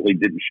certainly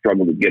didn't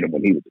struggle to get him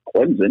when he was at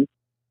Clemson.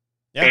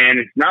 Yeah. And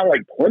it's not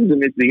like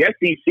Clemson is the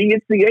SEC,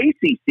 it's the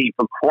ACC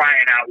for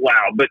crying out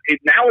loud. But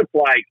now it's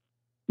like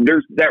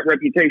there's that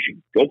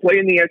reputation. Go play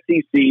in the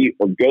SEC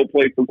or go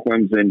play for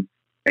Clemson,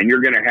 and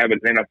you're going to have an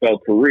NFL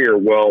career.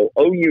 Well,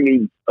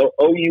 OU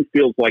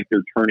feels like they're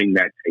turning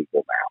that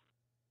table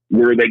now,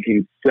 where they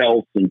can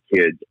sell some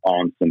kids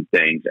on some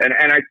things. And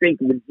I think,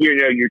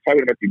 you're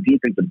talking about your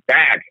defensive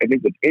backs. I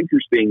think what's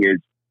interesting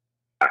is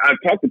I've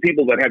talked to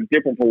people that have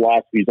different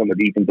philosophies on the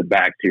defensive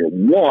backs here.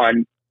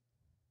 One,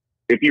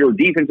 if you're a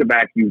defensive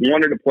back, you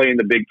wanted to play in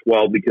the Big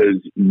 12 because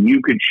you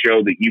could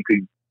show that you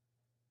could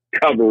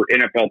cover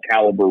NFL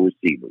caliber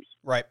receivers.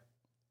 Right.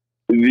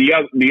 The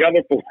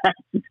other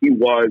philosophy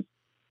was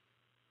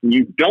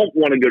you don't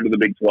want to go to the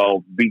Big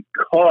 12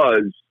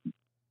 because,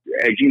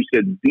 as you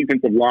said,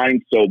 defensive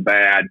line's so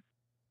bad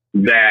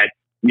that,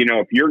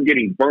 if you're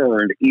getting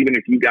burned, even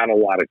if you got a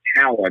lot of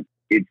talent,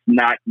 it's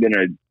not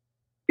gonna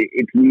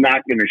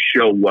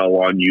show well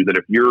on you. That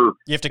if you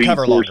have to being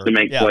cover forced longer. To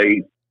make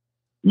plays,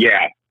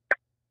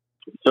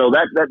 So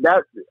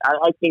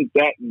I think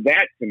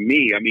that to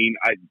me, I mean,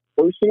 I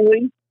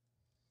personally,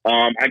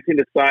 I can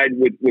decide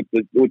with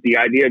the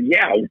idea of,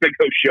 I want to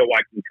go show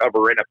I can cover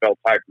NFL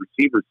type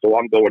receivers, so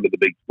I'm going to the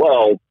Big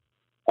 12.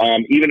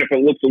 Even if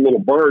it looks a little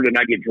burned and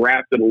I get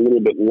drafted a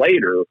little bit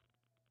later,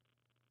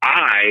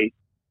 I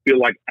feel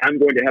like I'm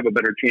going to have a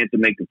better chance to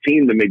make the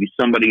team than maybe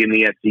somebody in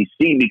the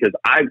SEC because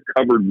I've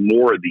covered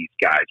more of these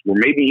guys where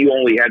maybe you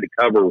only had to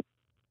cover,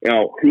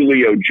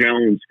 Julio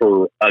Jones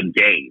for a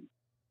game.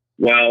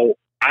 Well,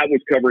 I was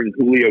covering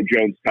Julio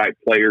Jones type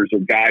players or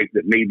guys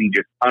that may be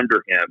just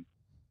under him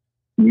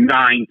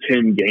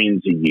 9-10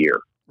 games a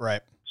year.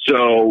 Right.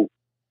 So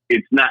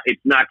it's not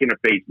going to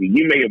faze me.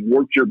 You may have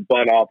worked your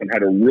butt off and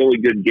had a really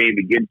good game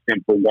against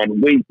him for 1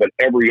 week, but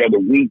every other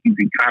week you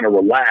can kind of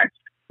relax.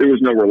 There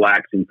was no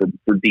relaxing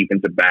for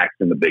defensive backs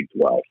in the Big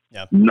 12.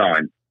 Yeah.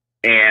 None.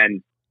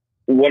 And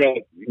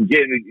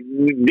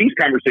these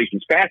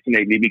conversations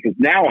fascinate me because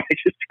now I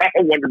just kind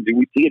of wonder: do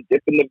we see a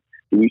dip in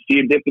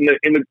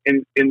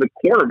the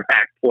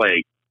quarterback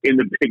play in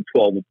the Big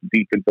 12 if the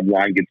defensive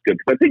line gets good?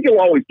 Because I think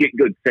you'll always get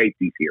good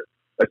safeties here,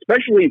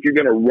 especially if you're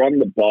going to run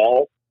the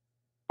ball.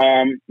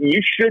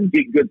 You should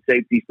get good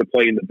safeties to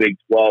play in the Big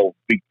 12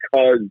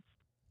 because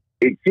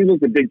it seems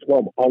like the Big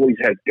 12 always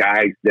has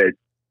guys that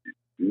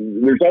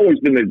there's always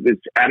been this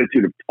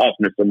attitude of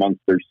toughness amongst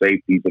their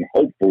safeties, and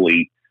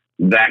hopefully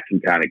that can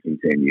kind of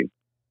continue.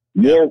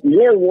 More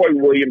Roy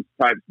Williams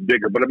types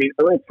bigger, but I mean,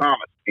 Earl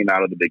Thomas came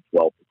out of the Big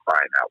 12 for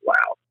crying out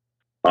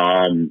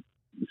loud.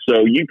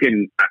 So you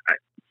can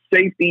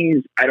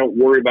safeties, I don't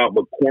worry about,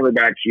 but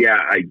cornerbacks,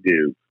 I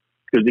do,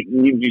 because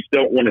you just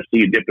don't want to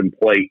see a dip in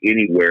play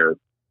anywhere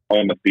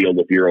on the field.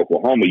 If you're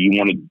Oklahoma, you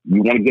want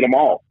to get them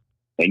all,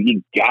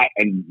 and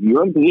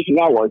you're in position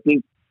now where I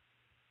think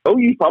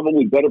OU's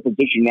probably better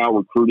position now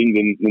recruiting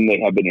than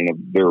they have been in a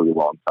very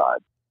long time.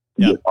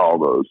 With all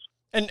those.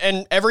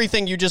 And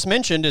everything you just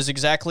mentioned is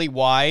exactly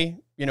why,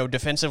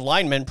 defensive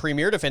linemen,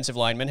 premier defensive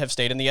linemen have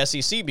stayed in the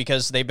SEC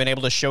because they've been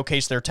able to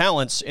showcase their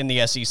talents in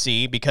the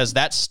SEC because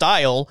that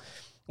style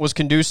was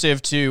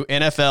conducive to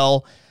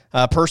NFL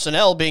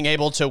personnel being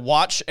able to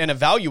watch and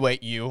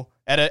evaluate you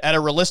at a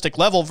realistic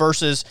level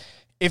versus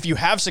if you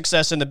have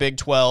success in the Big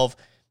 12,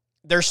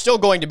 there's still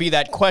going to be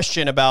that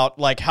question about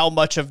like how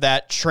much of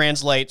that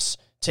translates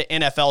to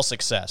NFL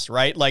success,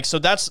 right? Like, so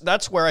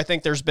that's where I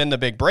think there's been the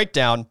big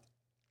breakdown.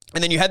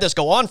 And then you had this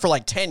go on for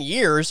like 10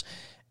 years.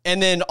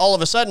 And then all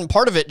of a sudden,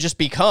 part of it just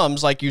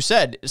becomes, like you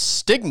said,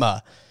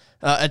 stigma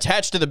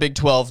attached to the Big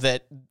 12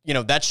 that,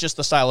 that's just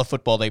the style of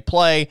football they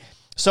play.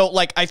 So,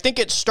 like, I think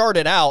it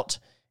started out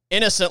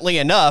innocently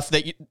enough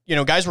that,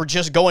 guys were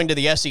just going to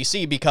the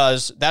SEC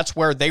because that's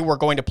where they were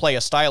going to play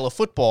a style of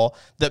football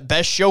that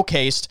best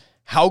showcased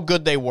how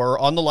good they were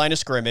on the line of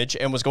scrimmage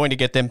and was going to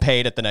get them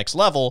paid at the next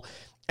level.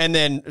 And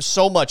then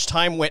so much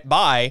time went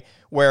by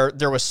where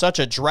there was such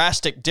a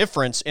drastic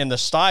difference in the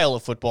style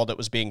of football that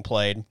was being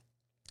played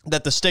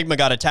that the stigma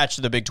got attached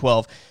to the Big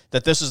 12,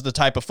 that this is the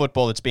type of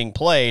football that's being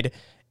played,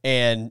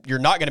 and you're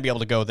not going to be able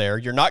to go there.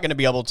 You're not going to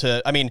be able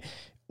to,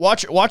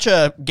 watch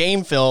a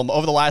game film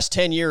over the last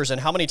 10 years,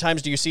 and how many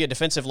times do you see a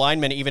defensive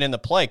lineman even in the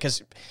play?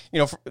 Because,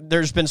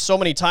 there's been so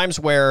many times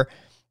where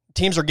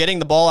teams are getting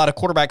the ball out of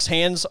quarterbacks'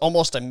 hands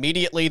almost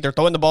immediately. They're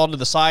throwing the ball to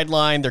the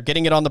sideline. They're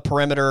getting it on the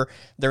perimeter.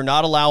 They're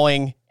not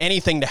allowing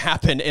anything to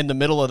happen in the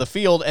middle of the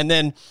field. And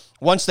then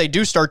once they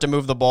do start to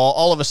move the ball,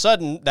 all of a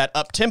sudden that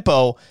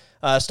up-tempo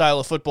style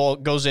of football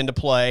goes into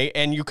play,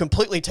 and you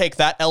completely take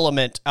that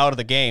element out of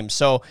the game.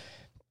 So,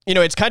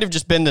 it's kind of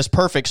just been this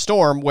perfect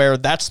storm where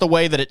that's the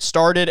way that it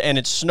started, and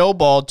it's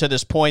snowballed to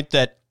this point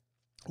that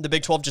the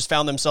Big 12 just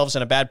found themselves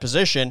in a bad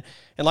position.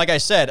 And like I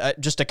said,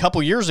 just a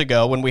couple years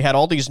ago when we had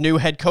all these new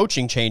head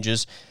coaching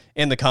changes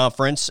in the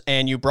conference,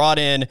 and you brought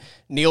in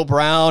Neil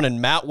Brown and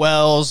Matt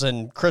Wells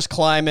and Chris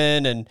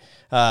Kleiman and,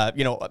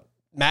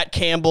 Matt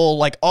Campbell,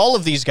 like all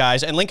of these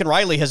guys, and Lincoln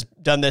Riley has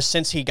done this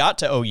since he got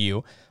to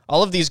OU.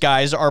 All of these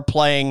guys are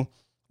playing,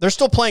 they're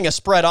still playing a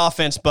spread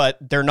offense, but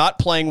they're not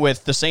playing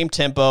with the same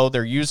tempo.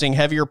 They're using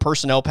heavier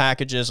personnel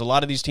packages. A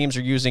lot of these teams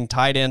are using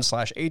tight end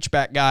 /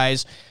 H-back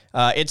guys.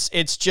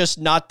 It's just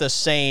not the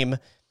same,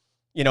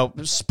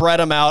 spread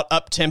them out,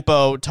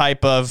 up-tempo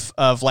type of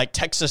like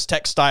Texas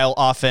Tech style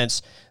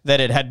offense that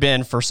it had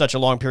been for such a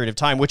long period of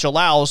time, which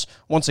allows,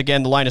 once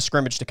again, the line of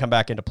scrimmage to come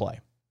back into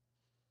play.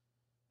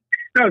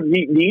 Now, do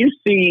you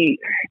see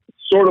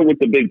sort of with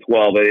the Big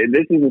 12,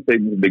 this is the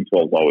thing the Big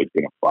 12 is always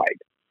going to fight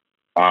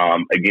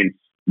against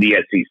the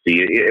SEC.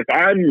 If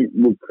I'm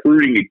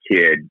recruiting a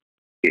kid,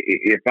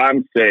 if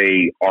I'm,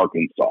 say,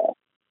 Arkansas,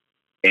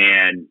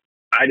 and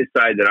I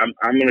decide that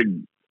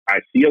I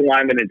see a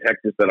lineman in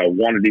Texas that I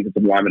want, a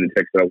defensive lineman in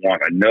Texas that I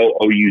want. I know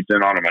OU's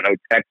in on him. I know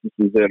Texas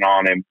is in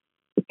on him.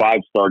 The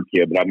 5-star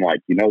kid, but I'm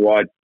like, you know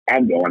what?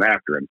 I'm going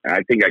after him. And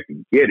I think I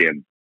can get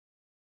him.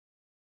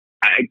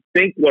 I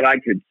think what I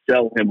could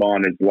sell him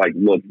on is like,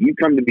 look, you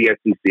come to the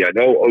SEC. I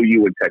know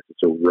OU and Texas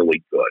are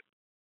really good,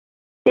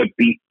 but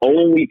the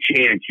only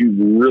chance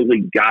you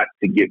really got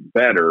to get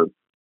better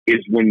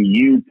is when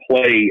you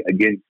play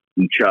against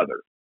each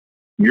other.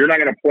 You're not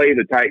going to play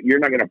you're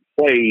not going to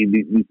play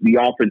the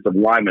offensive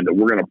lineman that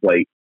we're going to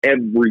play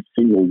every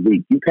single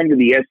week. You come to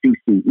the SEC,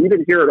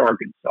 even here at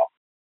Arkansas,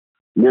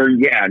 where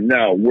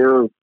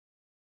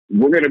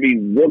we're going to be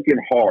working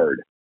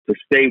hard to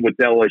stay with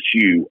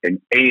LSU and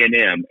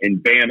A&M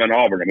and Bama and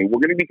Auburn. We're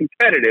going to be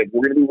competitive.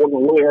 We're going to be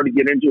working really hard to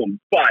get into them.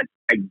 But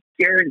I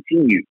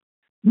guarantee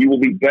you will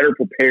be better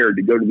prepared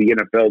to go to the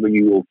NFL than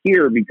you will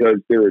here, because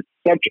there is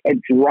such a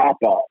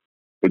drop-off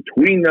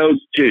between those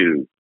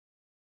two.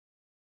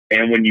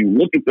 And when you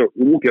look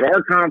at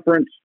our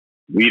conference,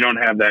 we don't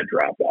have that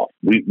drop-off.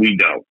 We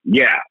don't.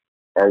 Yeah.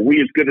 Are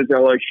we as good as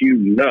LSU?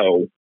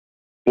 No.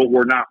 But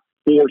we're not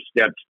 4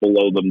 steps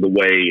below them the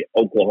way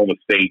Oklahoma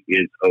State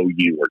is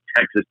OU or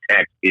Texas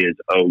Tech is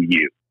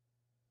OU.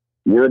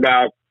 We're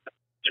about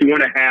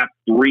 2.5,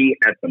 3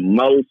 at the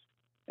most,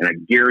 and I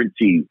guarantee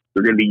you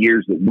there are going to be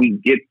years that we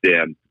get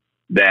them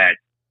that,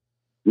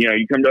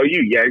 you come to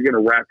OU, you're going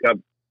to rack up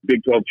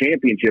Big 12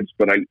 championships,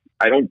 but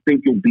I don't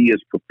think you'll be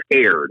as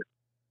prepared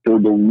for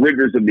the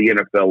rigors of the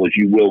NFL as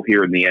you will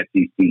here in the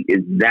SEC.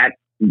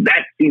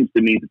 That seems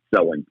to me the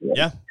selling point.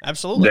 Yeah,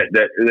 absolutely.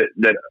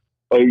 That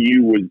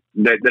OU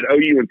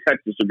and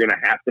Texas are going to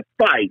have to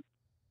fight.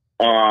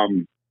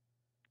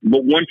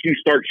 But once you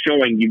start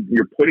showing,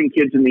 you're putting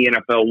kids in the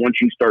NFL, once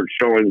you start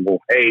showing, well,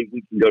 hey,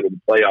 we can go to the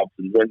playoffs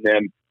and win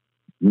them,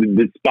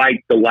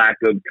 despite the lack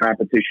of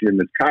competition in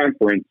this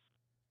conference,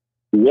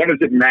 what does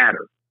it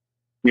matter?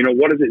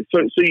 What is it?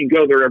 So you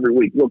go there every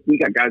week. Look, we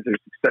got guys that are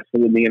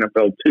successful in the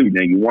NFL too.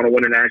 Now, you want to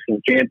win a national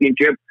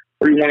championship,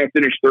 or you want to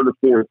finish 3rd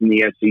or 4th in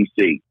the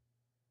SEC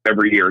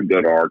every year and go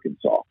to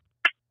Arkansas?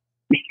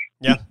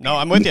 Yeah, no,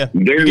 I'm with you.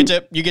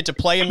 You get to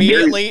play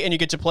immediately, and you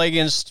get to play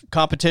against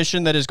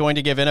competition that is going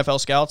to give NFL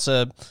scouts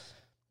a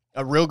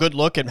real good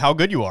look at how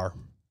good you are.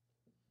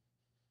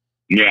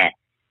 Yeah,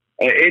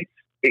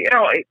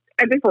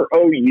 I think for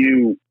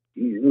OU,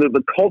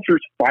 the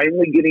culture's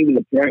finally getting to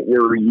the point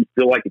where you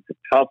feel like it's a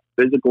tough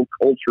physical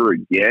culture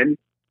again,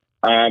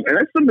 and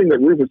that's something that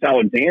Rufus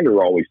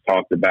Alexander always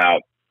talked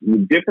about. The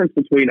difference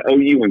between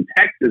OU and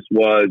Texas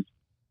was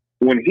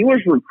when he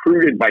was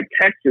recruited by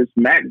Texas,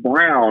 Matt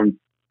Brown.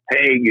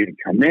 Hey, you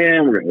come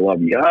in, we're going to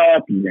love you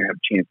up, you're going to have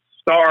a chance to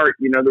start.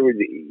 He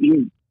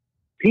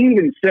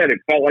even said it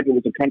felt like it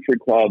was a country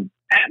club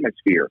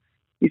atmosphere.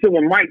 He said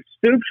when Mike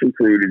Stoops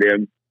recruited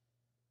him,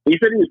 he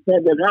said he was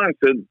point blank honest,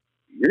 said,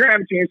 you're going to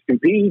have a chance to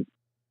compete.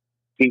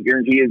 Can't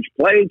guarantee you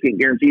play, can't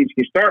guarantee you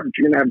can start, but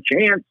you're going to have a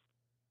chance.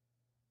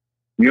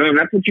 And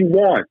that's what you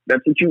want.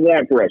 That's what you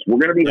want for us. We're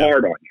going to be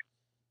hard on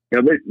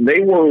you. They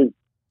were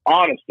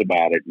honest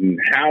about it and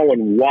how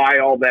and why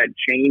all that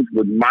changed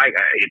with Mike,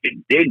 if it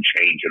did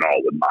change at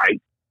all with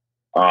Mike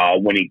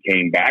when he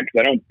came back. Because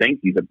I don't think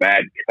he's a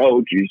bad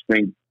coach. I just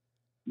think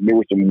there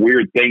were some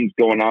weird things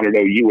going on at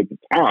OU at the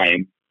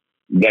time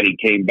that he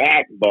came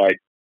back. But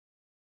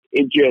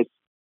it just,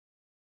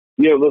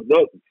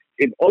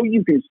 if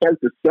OU can start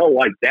to sell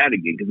like that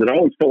again, because it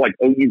always felt like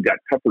OU got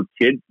tougher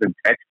kids than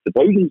Texas. If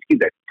OU can get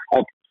that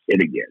tough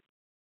kid again,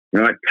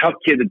 that tough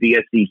kid that the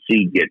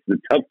SEC gets, the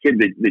tough kid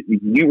that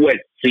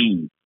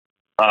USC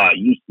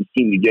used to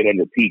seem to get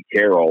under Pete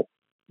Carroll,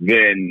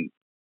 then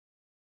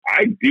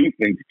I do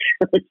think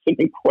there's an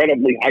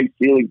incredibly high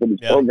ceiling for this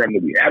program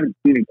that we haven't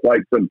seen in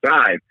quite some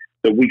time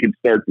that we can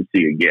start to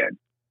see again.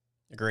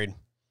 Agreed.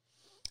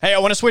 Hey, I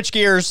want to switch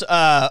gears.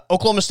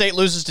 Oklahoma State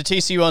loses to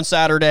TCU on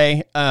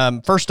Saturday.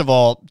 First of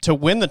all, to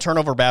win the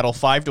turnover battle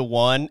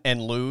 5-1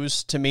 and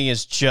lose, to me,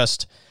 is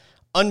just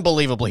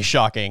unbelievably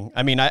shocking.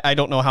 I mean, I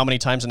don't know how many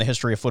times in the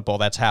history of football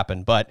that's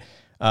happened, but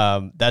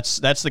that's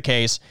the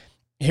case.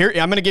 Here,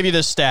 I'm going to give you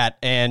this stat,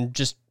 and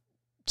just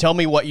tell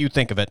me what you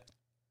think of it.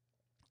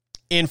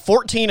 In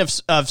 14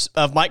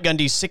 of Mike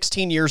Gundy's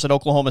 16 years at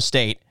Oklahoma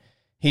State,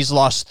 he's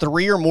lost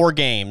 3 or more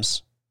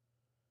games.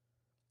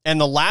 And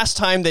the last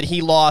time that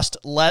he lost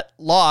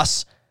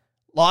less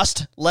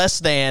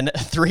than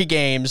 3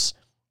 games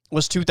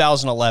was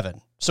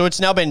 2011. So it's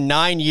now been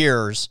 9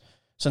 years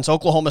since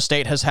Oklahoma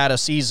State has had a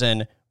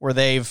season where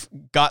they've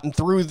gotten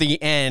through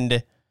the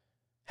end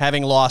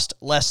having lost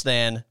less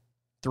than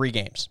 3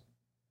 games.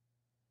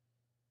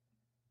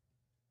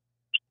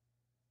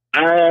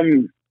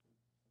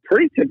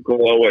 Pretty typical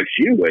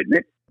OSU, isn't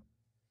it?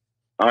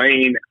 I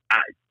mean,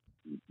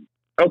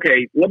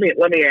 okay. Let me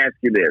ask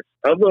you this: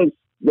 of those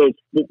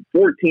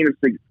 14 or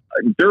 6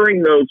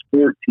 during those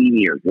 14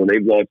 years where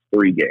they've lost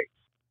 3 games,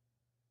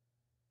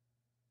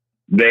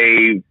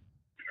 they've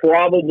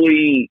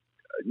probably,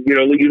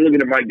 you're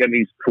looking at Mike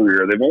Gundy's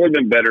career, they've only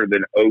been better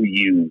than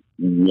OU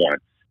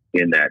once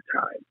in that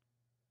time.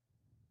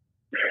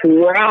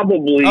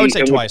 Probably, I would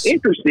say twice. What's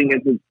interesting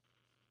is,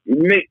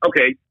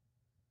 okay,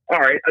 all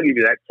right, I'll give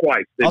you that,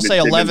 twice. I'll say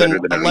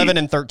 11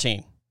 and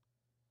 13.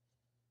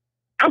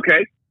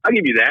 Okay, I'll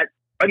give you that.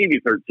 I'll give you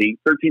 13.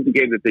 13's a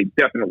game that they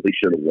definitely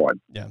should have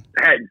won. Yeah.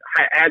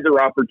 Had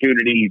their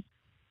opportunities,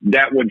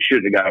 that one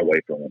should have got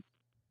away from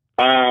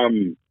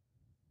them.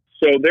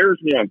 So there's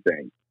one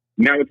thing.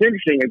 Now, what's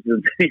interesting is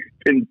that they've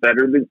been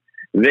better than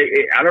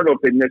I don't know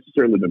if they've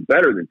necessarily been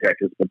better than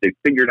Texas, but they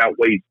figured out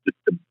ways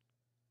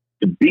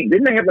to beat.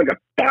 Didn't they have like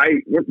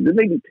didn't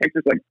they beat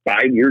Texas like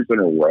 5 years in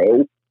a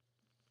row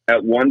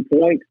at one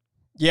point?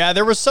 Yeah,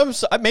 there was some,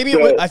 maybe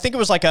I think it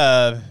was like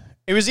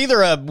it was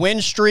either a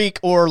win streak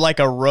or like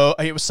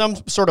it was some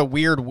sort of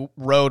weird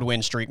road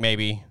win streak,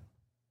 maybe.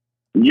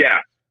 Yeah.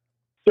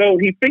 So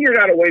he figured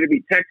out a way to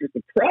beat Texas.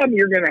 The problem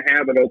you're going to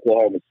have at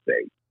Oklahoma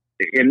State,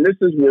 and this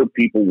is where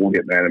people will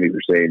get mad at me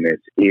for saying this,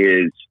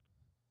 is,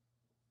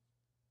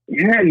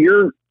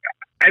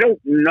 I don't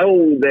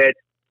know that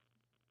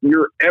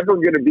you're ever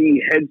going to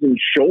be heads and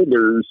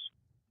shoulders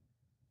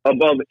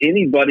above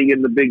anybody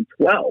in the Big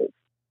 12.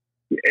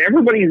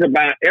 Everybody is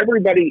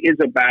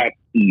about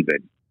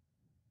even.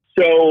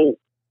 So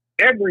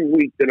every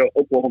week that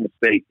Oklahoma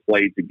State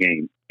plays a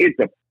game, it's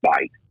a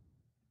fight.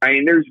 I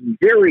mean, there's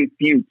very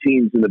few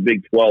teams in the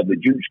Big 12 that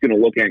you're just going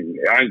to look at.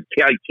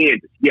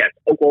 Kansas, yes,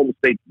 Oklahoma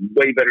State's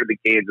way better than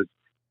Kansas.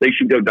 They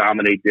should go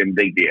dominate them.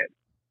 They did.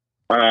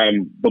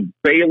 But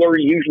Baylor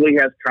usually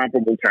has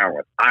comparable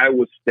talent.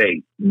 Iowa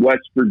State,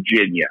 West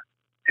Virginia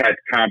has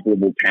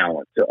comparable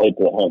talent to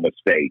Oklahoma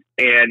State.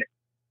 And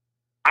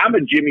I'm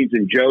a Jimmy's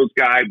and Joe's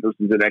guy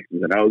versus an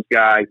X's and O's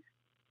guy.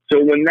 So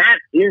when that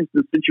is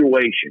the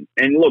situation,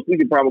 and look, we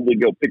could probably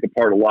go pick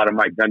apart a lot of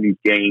Mike Gundy's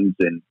games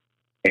and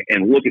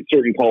look at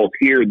certain calls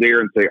here, there,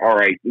 and say, all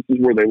right, this is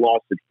where they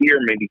lost it here.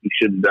 Maybe he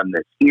should have done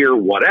this here,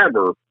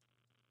 whatever.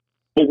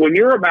 But when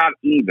you're about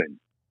even,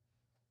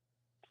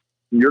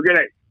 you're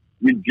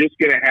just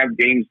gonna have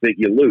games that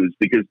you lose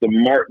because the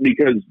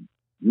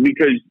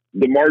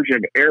margin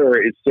of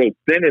error is so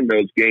thin in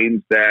those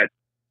games that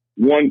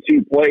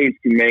 1-2 plays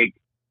can make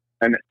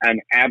an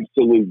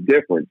absolute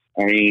difference.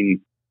 I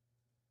mean,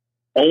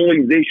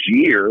 only this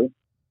year,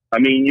 I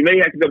mean, you may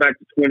have to go back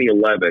to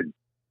 2011,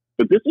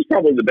 but this is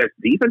probably the best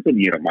defensive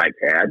unit Mike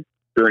had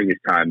during his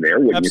time there,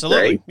 wouldn't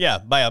Absolutely. you say? Yeah,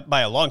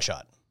 by a long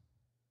shot.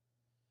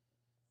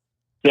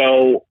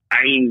 So,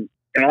 I mean,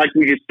 and like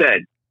we just said,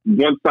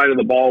 one side of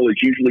the ball is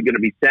usually going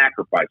to be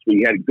sacrificed.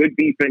 We had a good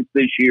defense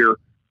this year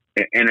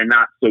and a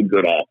not so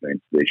good offense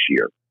this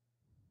year.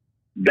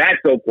 That's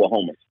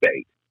Oklahoma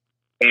State.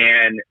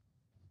 And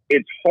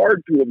it's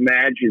hard to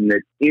imagine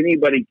that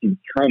anybody can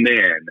come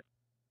in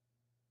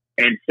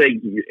and say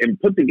and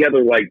put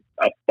together like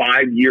a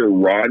 5-year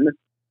run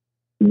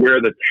where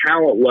the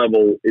talent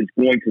level is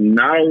going to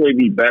not only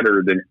be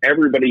better than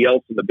everybody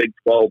else in the Big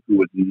 12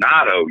 who is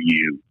not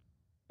OU,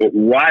 but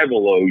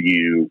rival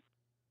OU,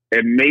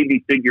 and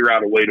maybe figure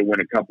out a way to win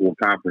a couple of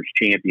conference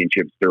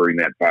championships during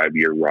that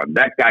 5-year run.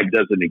 That guy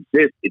doesn't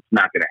exist. It's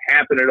not going to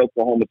happen at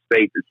Oklahoma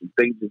State. There's some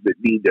things that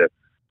need to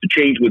to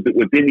change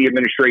within the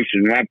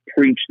administration. And I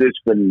preach this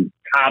from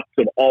tops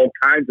of all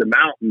kinds of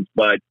mountains,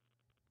 but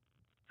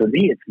for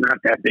me, it's not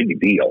that big a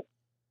deal.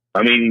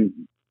 I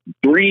mean,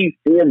 3,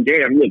 4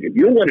 games. Look, if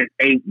you're winning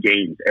 8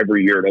 games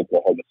every year at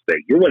Oklahoma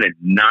State, you're winning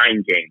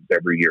 9 games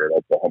every year at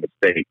Oklahoma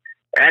State.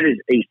 That is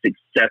a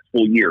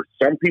successful year.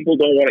 Some people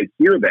don't want to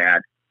hear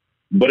that,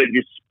 but it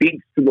just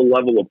speaks to the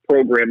level of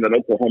program that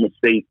Oklahoma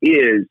State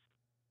is.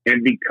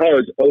 And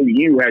because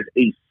OU has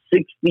a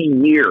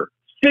 60-year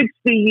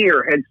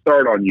head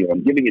start on you,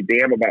 I'm giving a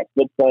damn about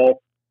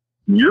football,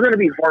 you're going to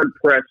be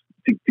hard-pressed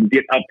to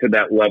get up to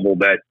that level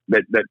that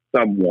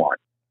some want.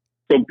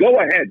 So go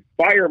ahead,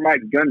 fire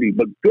Mike Gundy,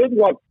 but good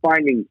luck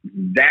finding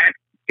that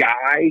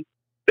guy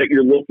that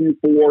you're looking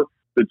for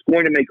that's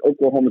going to make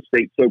Oklahoma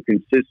State so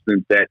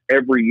consistent that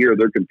every year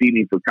they're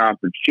competing for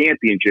conference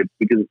championships,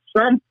 because at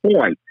some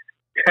point,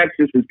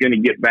 Texas is going to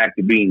get back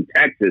to being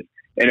Texas,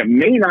 and it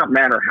may not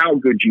matter how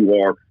good you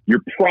are,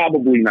 you're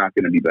probably not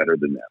going to be better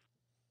than them.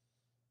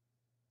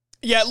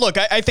 Yeah, look,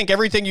 I think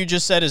everything you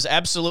just said is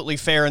absolutely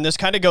fair, and this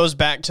kind of goes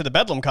back to the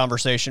Bedlam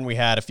conversation we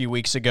had a few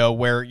weeks ago,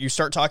 where you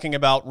start talking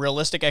about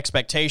realistic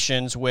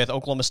expectations with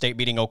Oklahoma State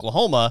beating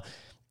Oklahoma,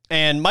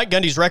 and Mike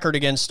Gundy's record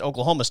against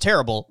Oklahoma is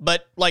terrible,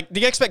 but like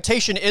the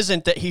expectation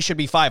isn't that he should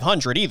be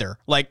 500 either.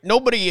 Like,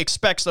 nobody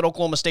expects that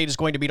Oklahoma State is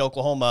going to beat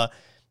Oklahoma,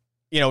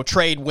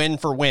 trade win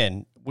for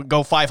win,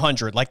 go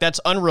 500. Like, that's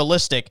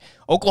unrealistic.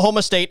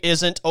 Oklahoma State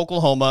isn't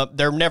Oklahoma.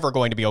 They're never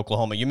going to be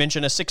Oklahoma. You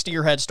mentioned a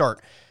 60-year head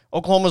start.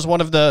 Oklahoma is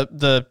one of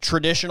the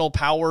traditional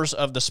powers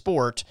of the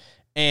sport,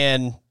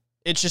 and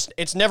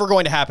it's never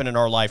going to happen in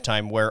our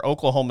lifetime where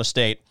Oklahoma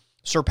State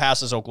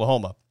surpasses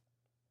Oklahoma.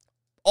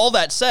 All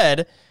that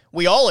said,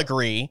 we all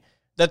agree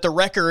that the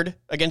record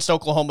against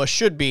Oklahoma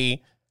should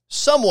be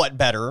somewhat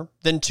better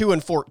than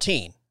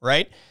 2-14,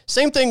 right?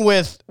 Same thing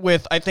with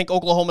I think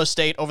Oklahoma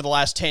State over the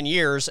last 10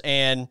 years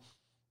and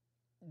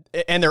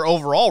their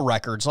overall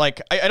records.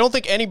 Like, I don't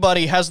think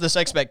anybody has this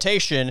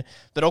expectation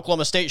that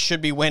Oklahoma State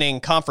should be winning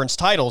conference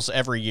titles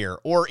every year,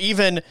 or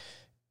even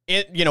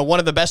one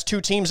of the best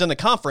 2 teams in the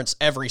conference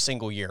every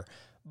single year.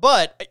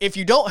 But if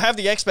you don't have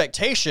the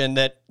expectation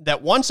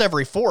that once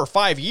every 4 or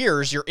 5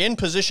 years you're in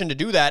position to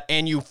do that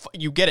and you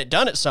get it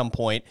done at some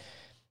point,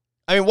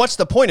 I mean, what's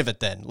the point of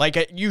it then?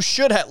 Like, you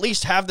should at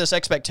least have this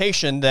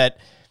expectation that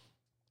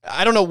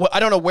I don't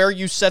know where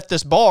you set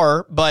this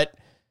bar, but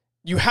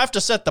you have to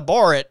set the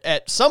bar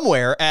at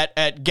somewhere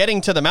at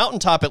getting to the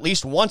mountaintop at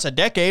least once a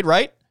decade,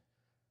 right?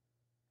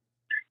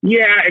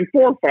 Yeah, in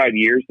 4 or 5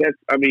 years, that's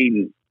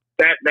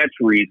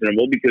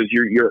reasonable, because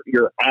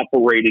you're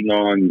operating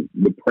on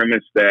the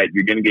premise that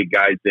you're going to get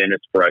guys in as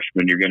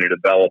freshmen, you're going to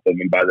develop them,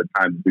 and by the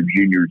time they're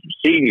juniors or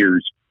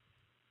seniors,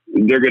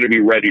 they're going to be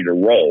ready to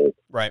roll.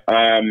 Right.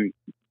 And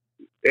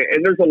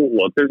there's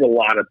a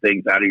lot of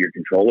things out of your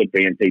control. And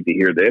fans hate to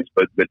hear this,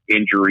 but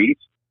injuries.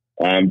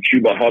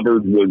 Chuba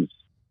Hubbard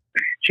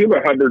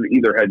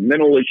either had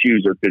mental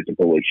issues or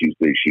physical issues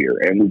this year,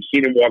 and we've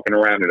seen him walking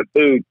around in a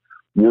boot.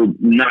 We're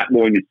not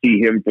going to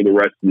see him for the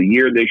rest of the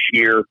year this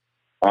year.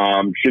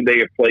 Should they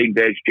have played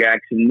Des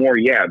Jackson more?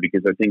 Yeah,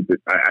 because I think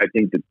that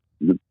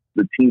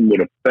the team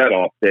would have fed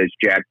off Des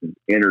Jackson's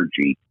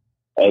energy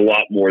a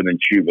lot more than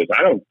Chuba's.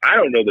 I don't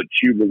know that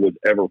Chuba was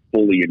ever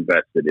fully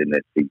invested in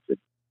this season,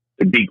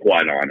 to be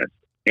quite honest.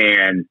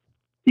 And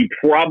he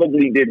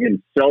probably did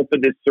himself a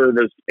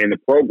disservice and the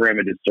program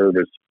a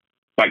disservice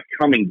by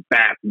coming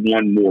back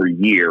one more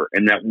year.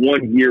 And that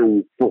 1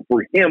 year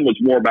for him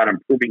was more about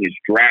improving his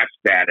draft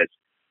status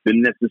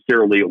than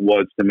necessarily it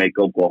was to make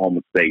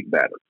Oklahoma State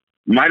better.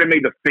 Might have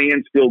made the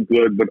fans feel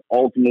good, but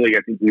ultimately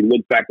I think we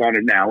look back on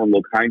it now, and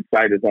look,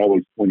 hindsight is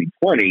always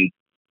 20/20.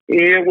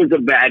 It was a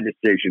bad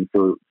decision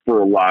for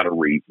a lot of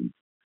reasons.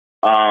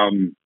 I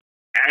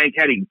think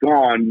had he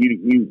gone,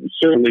 you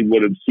certainly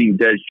would have seen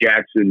Des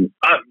Jackson.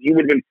 You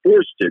would have been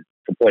forced to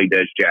play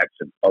Des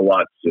Jackson a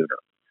lot sooner.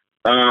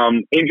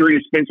 Injury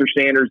to Spencer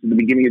Sanders at the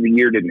beginning of the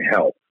year didn't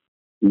help.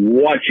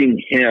 Watching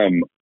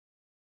him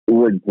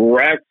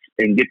regress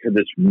and get to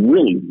this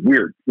really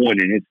weird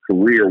point in his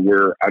career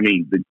where, I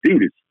mean, the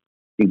dude is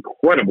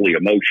incredibly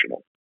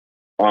emotional.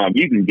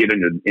 You can get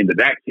into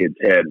that kid's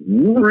head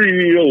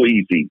real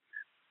easy.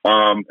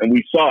 And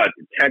we saw it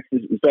at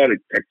Texas, we saw it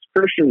at Texas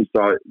Christian, we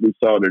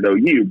saw it at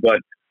OU,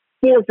 but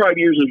 4 or 5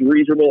 years is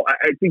reasonable.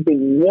 I think the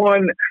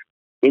one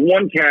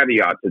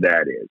caveat to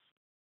that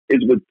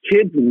is with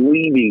kids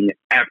leaving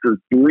after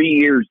 3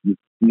 years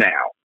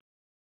now,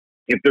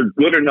 if they're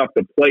good enough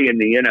to play in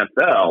the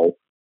NFL,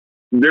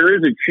 there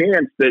is a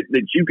chance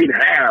that you could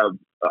have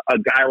a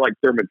guy like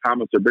Thurman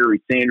Thomas or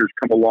Barry Sanders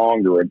come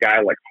along, or a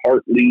guy like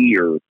Hartley,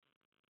 or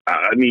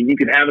you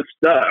could have a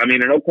stud. I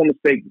mean, in Oklahoma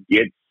State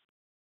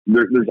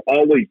there's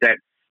always that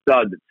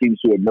stud that seems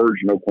to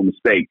emerge in Oklahoma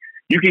State.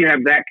 You can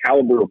have that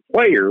caliber of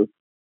player,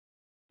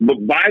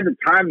 but by the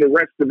time the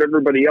rest of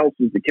everybody else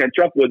is to catch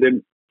up with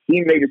him,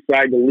 he may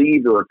decide to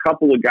leave, or a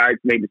couple of guys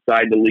may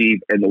decide to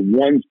leave, and the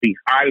ones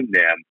behind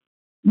them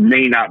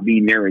may not be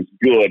near as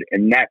good,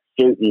 and that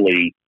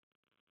certainly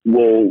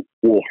will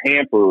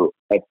hamper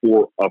a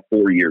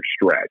 4-year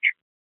stretch.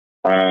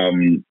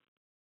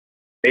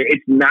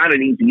 It's not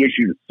an easy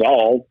issue to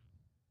solve.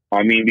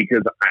 I mean,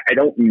 because I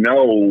don't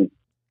know,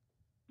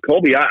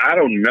 Colby, I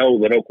don't know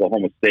that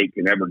Oklahoma State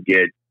can ever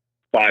get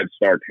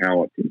 5-star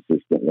talent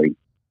consistently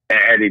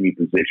at any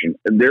position.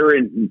 They're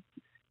in.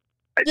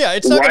 Yeah,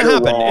 it's not right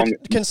going to or wrong. happen.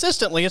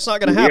 Consistently, it's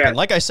not going to happen. Yeah.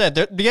 Like I said,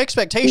 the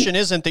expectation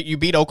isn't that you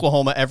beat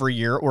Oklahoma every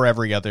year or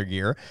every other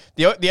year.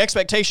 The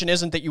expectation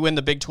isn't that you win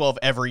the Big 12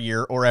 every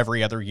year or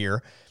every other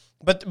year.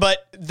 But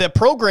the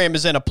program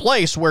is in a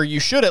place where you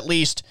should at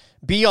least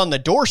be on the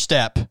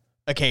doorstep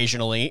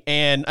occasionally.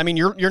 And, I mean,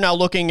 you're now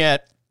looking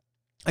at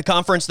a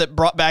conference that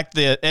brought back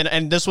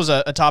and this was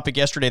a topic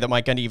yesterday that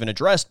Mike Gundy even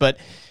addressed, but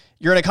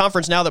you're in a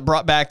conference now that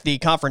brought back the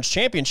conference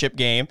championship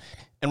game,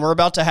 and we're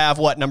about to have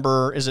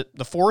is it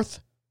the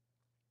 4th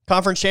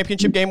conference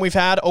championship game we've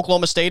had?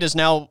 Oklahoma State has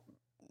now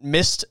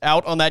missed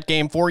out on that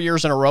game 4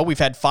 years in a row. We've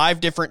had 5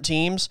 different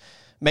teams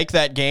make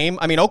that game.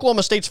 I mean,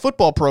 Oklahoma State's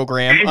football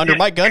program under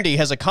Mike Gundy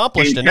has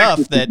accomplished enough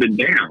that been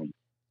down.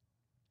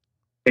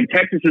 And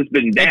Texas has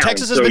been down. And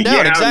Texas has been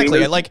down,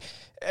 exactly. I mean,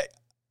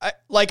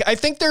 I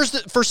think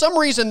for some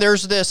reason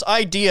there's this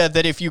idea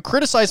that if you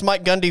criticize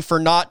Mike Gundy for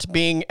not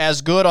being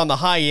as good on the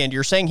high end,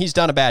 you're saying he's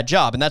done a bad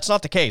job, and that's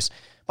not the case.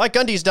 Mike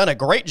Gundy's done a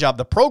great job.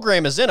 The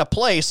program is in a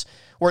place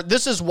where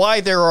this is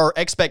why there are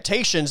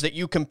expectations that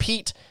you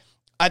compete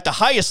at the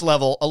highest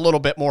level a little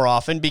bit more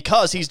often,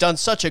 because he's done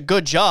such a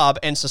good job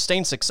and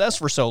sustained success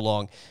for so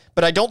long.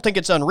 But I don't think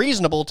it's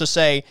unreasonable to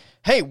say,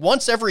 hey,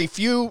 once every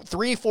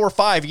 3, 4,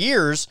 5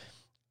 years,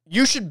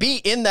 you should be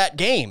in that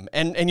game.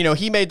 And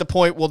he made the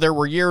point, well, there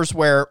were years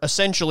where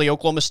essentially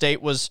Oklahoma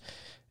State was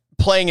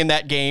playing in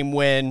that game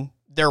when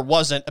there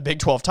wasn't a Big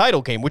 12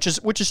 title game, which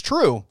is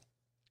true.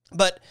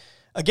 But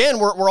again,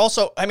 we're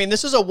also, I mean,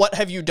 this is a what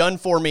have you done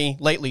for me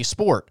lately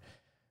sport,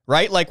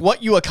 right? Like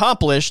what you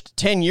accomplished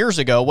 10 years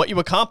ago, what you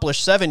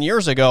accomplished 7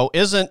 years ago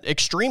isn't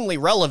extremely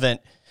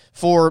relevant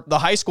for the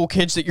high school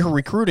kids that you're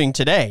recruiting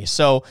today.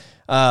 So,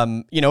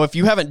 if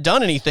you haven't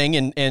done anything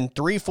in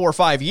 3, 4,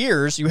 5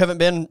 years, you haven't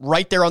been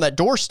right there on that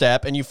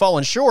doorstep and you've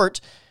fallen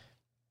short,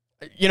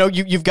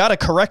 you've got to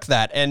correct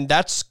that. And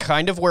that's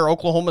kind of where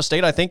Oklahoma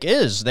State, I think,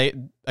 is. They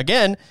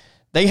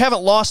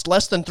haven't lost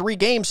less than 3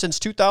 games since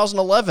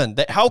 2011.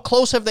 How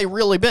close have they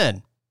really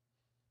been?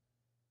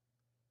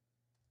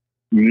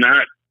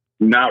 Not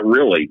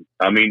really.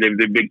 I mean,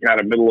 they've been kind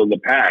of middle of the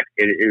pack.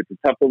 It's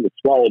a tough one to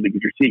swallow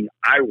because you're seeing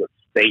Iowa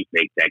State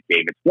make that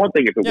game. It's one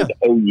thing if it was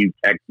OU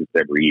Texas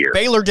every year.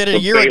 Baylor did it a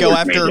year ago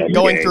after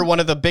going through one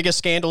of the biggest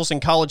scandals in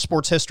college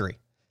sports history.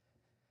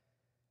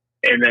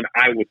 And then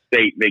Iowa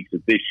State makes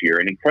it this year.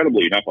 And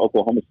incredibly enough,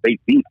 Oklahoma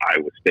State beat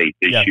Iowa State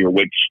this year,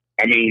 which,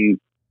 I mean,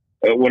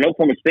 when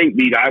Oklahoma State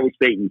beat Iowa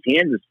State and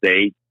Kansas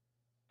State,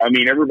 I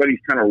mean, everybody's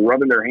kind of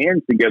rubbing their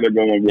hands together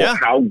going, well,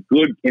 how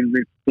good can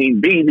this team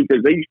be?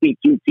 Because they beat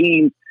 2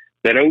 teams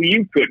that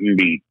OU couldn't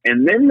beat.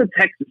 And then the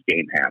Texas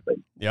game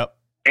happened. Yep.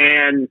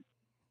 And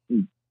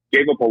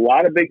gave up a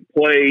lot of big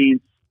plays,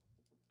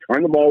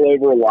 turned the ball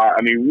over a lot.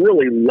 I mean,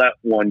 really let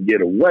one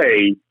get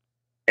away.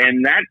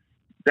 And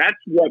that's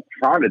what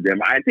taunted them.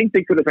 I think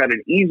they could have had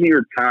an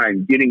easier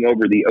time getting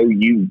over the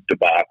OU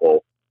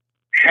debacle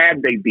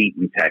had they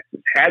beaten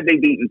Texas. Had they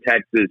beaten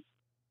Texas,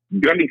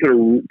 Gundy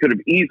could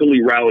have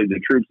easily rallied the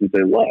troops and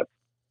say, look,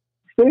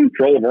 still in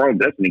control of our own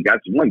destiny, guys.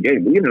 It's one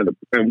game. We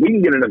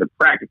can get another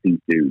crack at these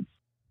dudes.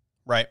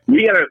 Right.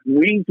 We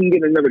can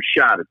get another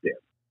shot at them.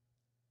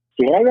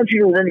 So I want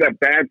you to remember that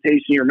bad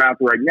taste in your mouth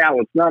right now.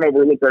 Let's not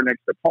overlook our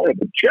next opponent.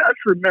 But just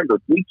remember,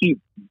 if we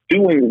keep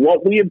doing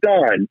what we have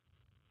done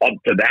up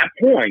to that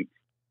point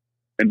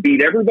and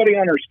beat everybody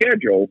on our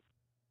schedule,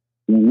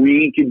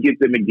 we can get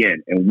them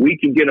again. And we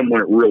can get them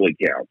when it really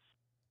counts.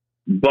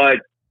 But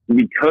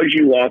because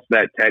you lost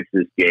that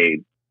Texas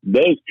game,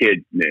 those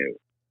kids knew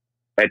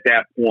at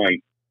that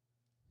point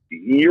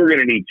you're going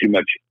to need too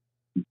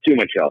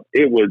much help.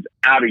 It was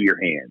out of your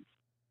hands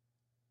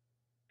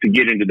to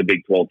get into the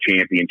Big 12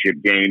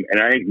 championship game. And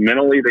I think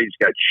mentally they just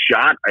got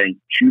shot. I think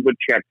Chuba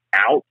checked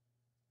out.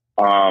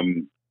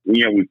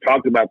 We've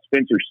talked about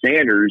Spencer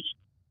Sanders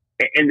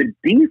and the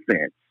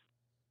defense.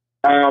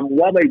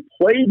 While they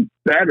played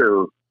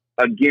better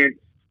against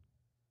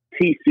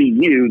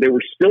TCU, they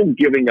were still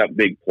giving up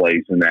big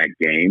plays in that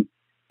game.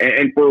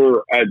 And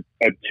for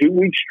a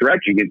 2-week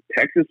stretch against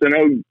Texas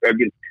and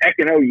against Tech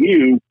and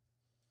OU,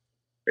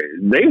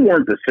 they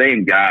weren't the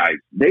same guys.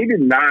 They did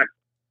not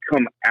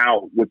come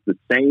out with the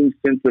same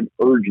sense of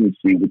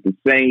urgency, with the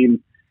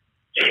same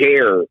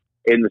care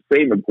and the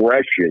same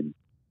aggression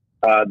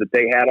that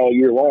they had all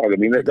year long. I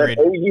mean, that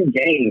OU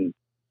game,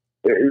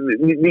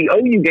 the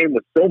OU game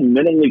was so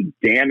mentally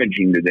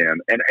damaging to them.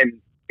 And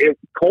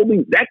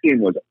Colby, that game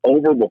was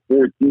over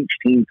before each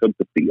team took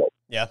the field.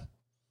 Yeah.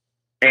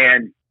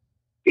 And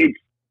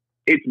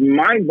it's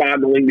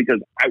mind-boggling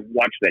because I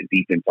watched that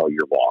defense all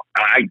year long.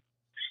 I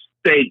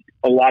staked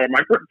a lot of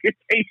my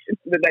reputation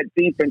into that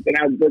defense and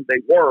how good they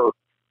were.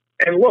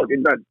 And look,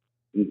 it's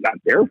not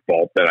their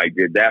fault that I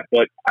did that,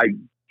 but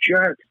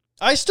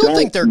I still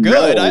think they're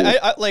good.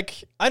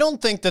 I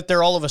don't think that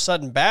they're all of a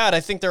sudden bad.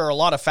 I think there are a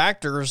lot of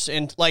factors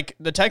in, like,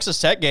 the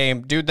Texas Tech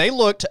game, dude. They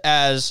looked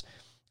as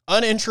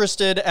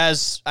uninterested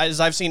as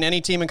I've seen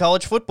any team in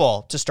college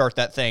football to start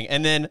that thing.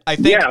 And then I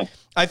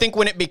think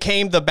when it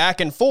became the back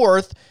and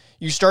forth,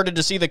 you started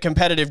to see the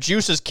competitive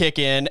juices kick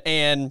in,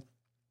 and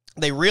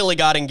they really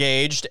got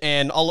engaged,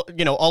 and all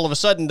of a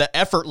sudden the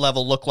effort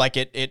level looked like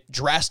it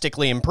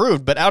drastically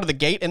improved. But out of the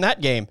gate in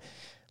that game,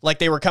 like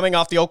they were coming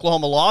off the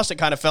Oklahoma loss, it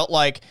kind of felt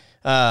like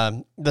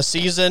the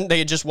season, they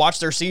had just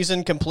watched their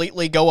season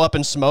completely go up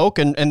in smoke,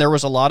 and there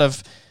was a lot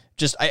of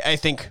just, I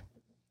think,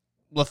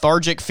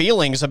 lethargic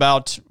feelings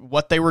about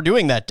what they were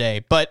doing that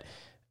day. But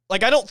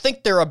like, I don't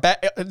think they're a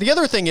bad. The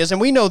other thing is,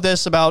 and we know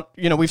this about,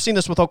 we've seen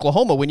this with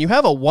Oklahoma, when you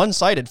have a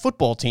one-sided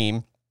football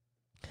team,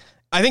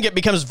 I think it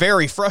becomes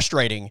very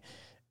frustrating.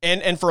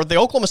 And for the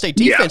Oklahoma State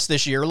defense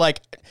this year,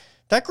 like,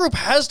 that group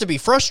has to be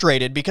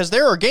frustrated because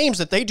there are games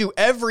that they do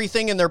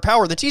everything in their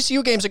power. The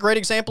TCU game's a great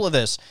example of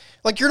this.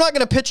 Like, you're not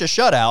going to pitch a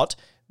shutout.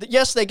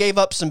 Yes, they gave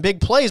up some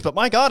big plays, but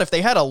my God, if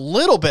they had a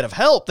little bit of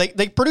help,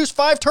 they produced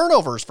 5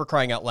 turnovers, for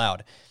crying out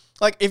loud.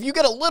 Like, if you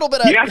get a little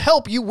bit of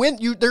help, you win.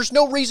 There's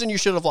no reason you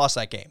should have lost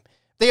that game.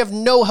 They have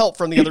no help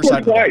from the other side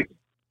of the ball.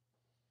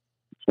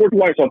 Scored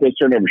twice off those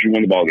turnovers, you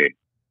win the ball game.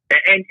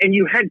 And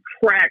you had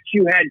cracks.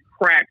 You had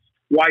cracks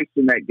twice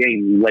in that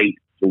game late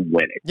to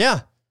win it.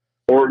 Yeah.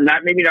 Or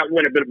maybe not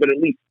win it, but at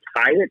least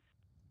tie it.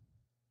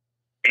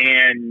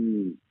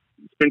 And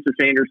Spencer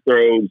Sanders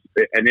throws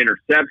an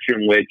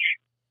interception, which,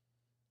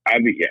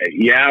 I'm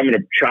going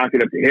to chalk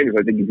it up to him because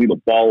I think he threw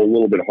the ball a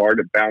little bit hard.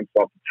 It bounced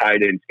off the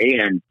tight end's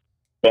hand.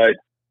 But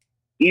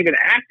even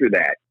after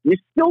that, you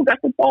still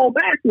got the ball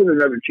back with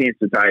another chance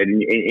to tie it,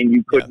 and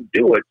you couldn't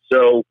do it.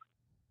 So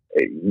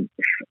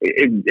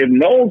if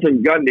Knowles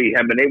and Gundy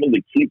have been able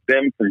to keep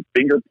them from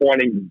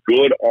finger-pointing,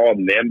 good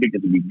on them,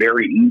 because it'd be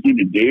very easy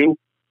to do.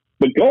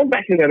 But going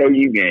back to that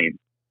OU game,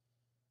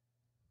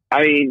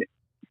 I mean,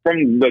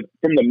 from the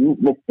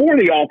before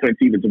the offense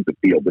even took the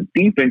field, the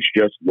defense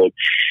just looked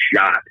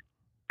shot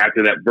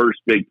after that first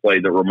big play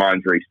that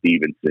Ramondre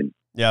Stevenson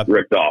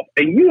ripped off.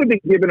 And you had been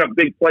giving up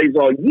big plays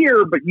all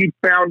year, but you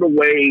found a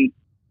way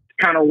to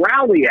kind of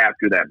rally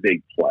after that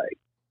big play.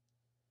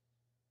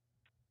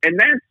 And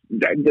that's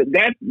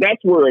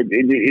where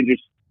it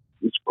just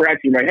is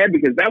scratching my head,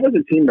 because that was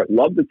a team that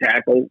loved to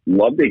tackle,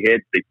 loved to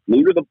hit. They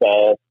flew to the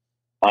ball.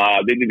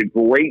 They did a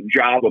great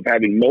job of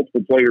having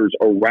multiple players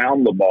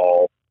around the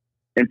ball.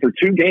 And for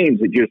 2 games,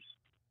 it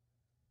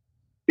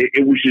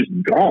was just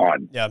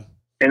gone. Yeah.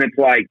 And it's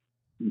like,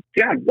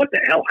 God, what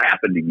the hell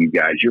happened to you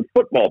guys? You're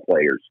football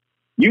players.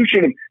 You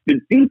should have,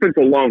 the defense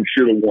alone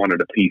should have wanted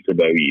a piece of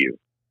OU.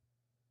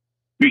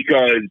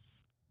 Because,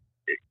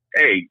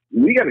 hey,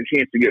 we got a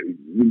chance to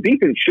the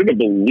defense should have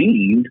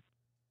believed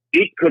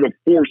it could have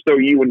forced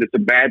OU into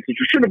some bad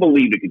situations. Should have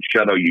believed it could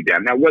shut OU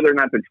down. Now, whether or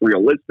not that's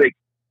realistic,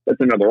 that's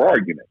another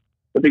argument.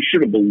 But they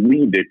should have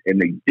believed it, and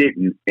they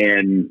didn't.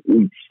 And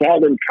we saw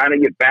them kind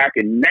of get back.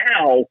 And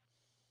now,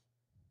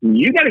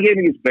 you got a game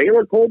against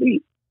Baylor,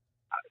 Colby.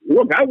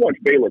 Look, I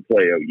watched Baylor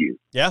play OU.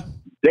 Yeah.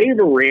 Dave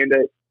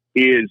Aranda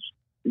does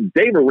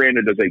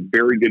a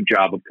very good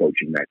job of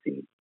coaching that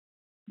team.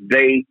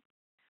 They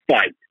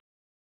fight.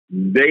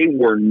 They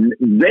were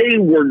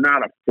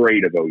not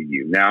afraid of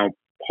OU. Now,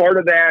 part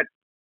of that,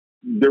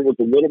 there was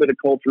a little bit of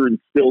culture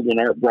instilled when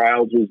Art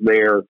Briles was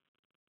there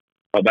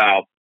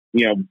about,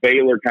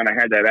 Baylor kind of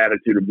had that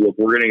attitude of, look,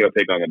 we're going to go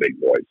pick on the big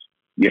boys.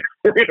 Yeah,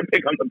 we're going to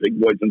pick on the big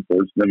boys and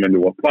force them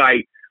into a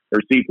fight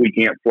or see if we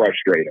can't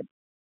frustrate them.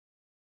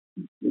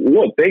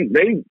 Look, they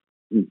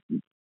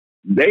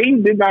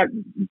did not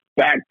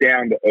back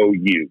down to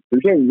OU.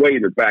 There's no way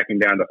they're backing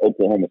down to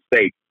Oklahoma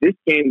State. This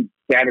game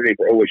Saturday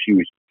for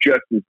OSU is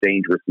just as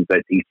dangerous as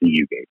that TCU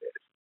game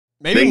is.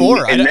 Maybe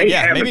more.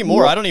 Maybe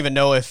more. I don't even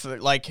know if,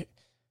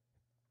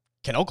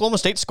 can Oklahoma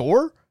State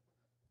score?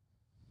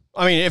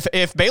 I mean,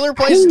 if Baylor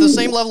plays the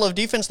same level of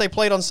defense they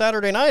played on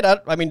Saturday night,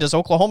 does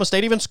Oklahoma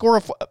State even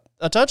score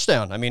a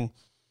touchdown? I mean,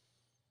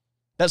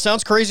 that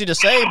sounds crazy to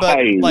say, but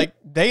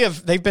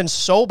they've been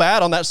so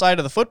bad on that side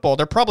of the football.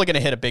 They're probably going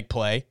to hit a big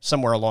play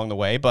somewhere along the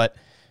way, but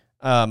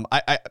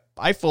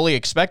I fully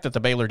expect that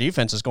the Baylor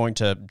defense is going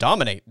to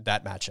dominate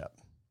that matchup.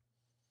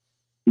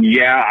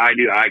 Yeah, I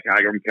do. I'm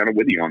kind of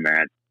with you on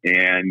that.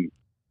 And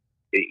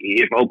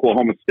if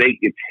Oklahoma State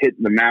gets hit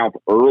in the mouth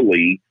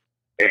early,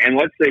 and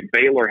let's say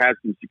Baylor has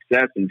some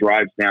success and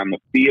drives down the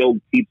field,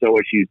 keeps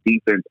OSU's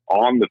defense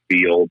on the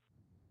field,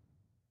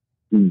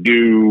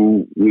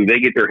 do they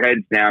get their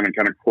heads down and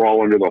kind of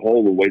crawl under the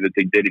hole the way that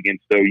they did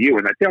against OU?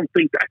 And I think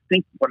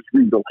what's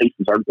reading Bill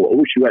Hastings' article,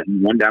 OSU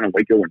hadn't won down in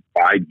Waco in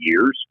 5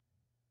 years.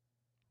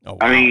 Oh, wow.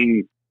 I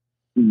mean,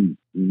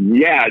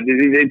 yeah,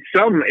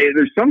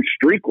 there's some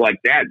streak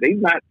like that.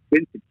 They've not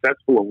been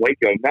successful in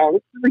Waco. Now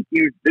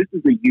this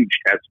is a huge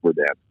test for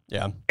them.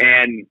 Yeah.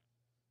 And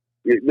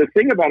the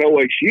thing about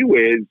OSU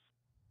is,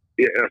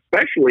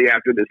 especially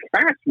after this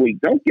last week,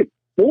 don't get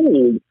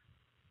fooled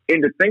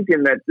into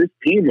thinking that this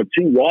team with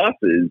 2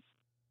 losses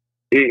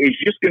is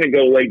just going to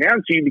go lay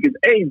down to you, because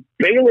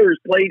Baylor's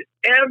played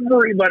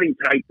everybody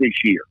tight this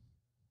year.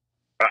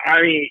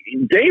 I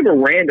mean, Dave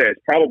Aranda has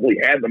probably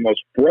had the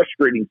most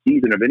frustrating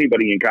season of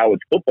anybody in college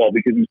football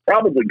because he's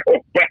probably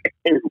going back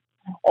through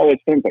all his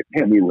things like,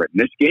 man, we were in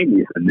this game,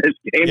 we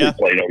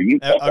played OU.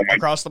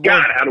 Across the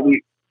board. God,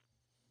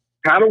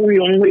 how do we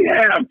only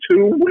have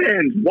 2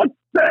 wins? What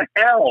the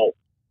hell?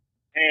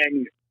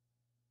 And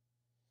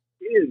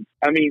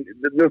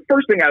the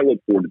first thing I look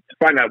for to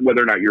find out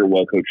whether or not you're a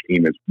well-coached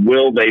team is,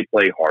 will they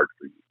play hard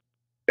for you?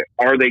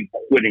 Are they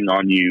quitting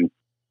on you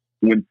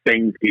when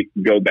things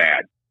go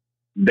bad?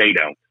 They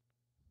don't.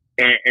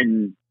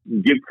 And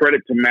give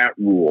credit to Matt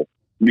Rule,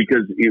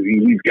 because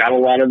he's got a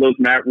lot of those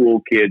Matt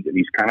Rule kids, and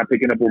he's kind of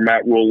picking up where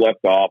Matt Rule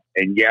left off.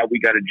 And yeah, we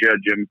got to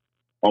judge him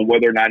on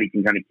whether or not he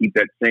can kind of keep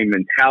that same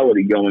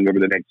mentality going over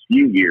the next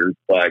few years.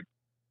 But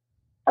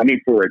I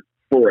mean, for a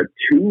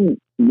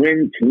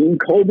 2-win team,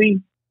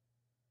 Colby,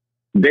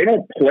 they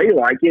don't play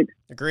like it.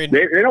 Agreed.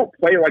 They don't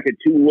play like a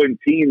 2-win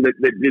team that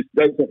just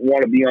doesn't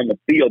want to be on the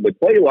field. They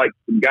play like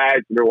some guys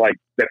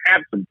that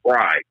have some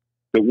pride,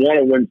 that want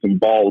to win some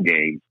ball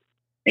games.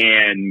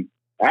 And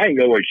I think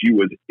OSU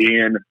was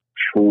in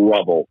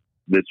trouble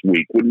this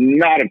week. Would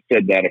not have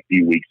said that a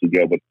few weeks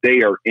ago, but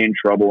they are in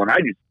trouble. And I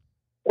just,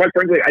 quite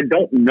frankly, I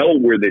don't know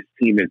where this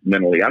team is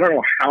mentally. I don't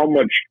know how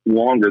much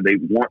longer they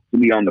want to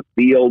be on the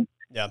field.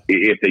 Yeah.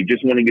 If they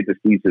just want to get the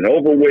season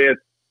over with.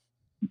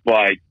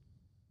 But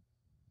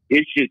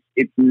they're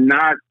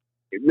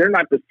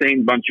not the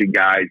same bunch of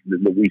guys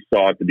that we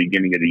saw at the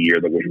beginning of the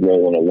year that was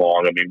rolling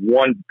along. I mean,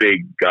 one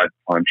big gut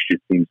punch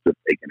just seems to have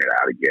taken it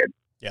out again.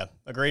 Yeah,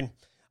 agreed.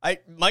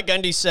 Mike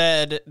Gundy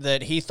said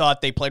that he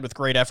thought they played with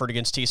great effort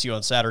against TCU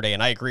on Saturday,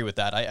 and I agree with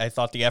that. I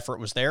thought the effort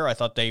was there. I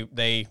thought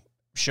they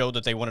showed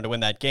that they wanted to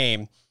win that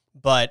game.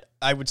 But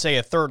I would say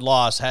a third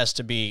loss has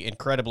to be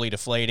incredibly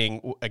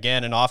deflating.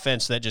 Again, an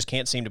offense that just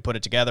can't seem to put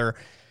it together.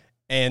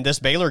 And this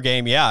Baylor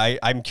game, yeah,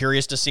 I'm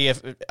curious to see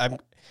if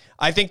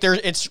I think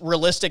it's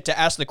realistic to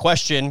ask the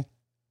question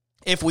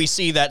if we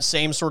see that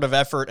same sort of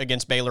effort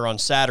against Baylor on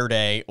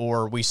Saturday,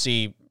 or we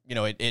see,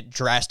 it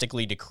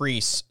drastically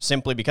decrease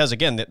simply because,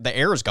 again, the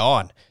air is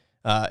gone.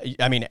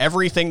 I mean,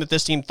 everything that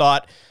this team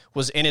thought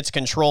was in its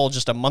control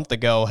just a month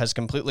ago has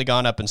completely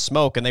gone up in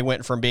smoke, and they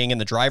went from being in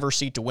the driver's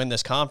seat to win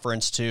this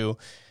conference to,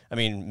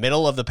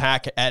 middle of the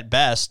pack at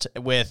best,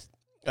 with,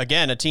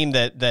 again, a team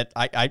that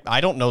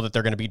I don't know that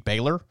they're going to beat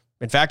Baylor.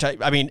 In fact,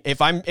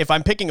 if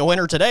I'm picking a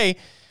winner today,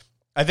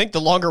 I think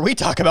the longer we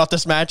talk about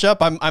this matchup,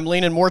 I'm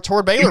leaning more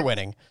toward Baylor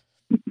winning.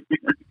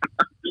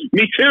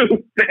 Me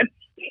too.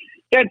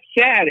 That's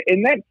sad.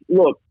 And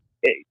the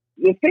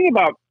thing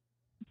about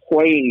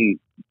playing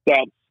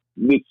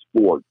this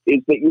sport is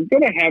that you're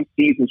going to have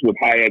seasons with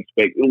high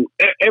expectations.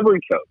 Every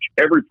coach,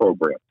 every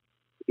program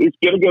is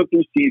going to go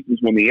through seasons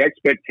when the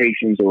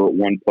expectations are at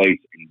one place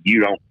and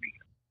you don't meet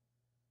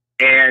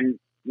them. And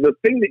the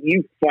thing that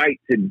you fight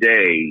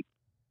today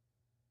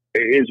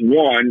is,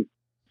 one,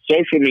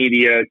 social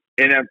media.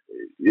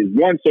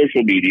 One,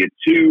 social media.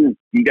 Two,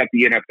 you got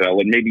the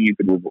NFL, and maybe you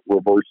could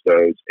reverse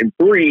those. And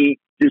three,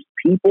 just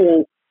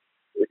people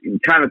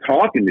kind of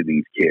talking to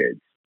these kids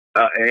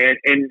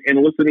and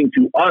listening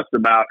to us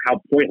about how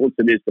pointless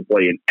it is to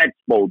play an X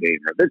bowl game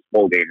or this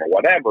bowl game or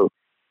whatever.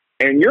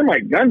 And you're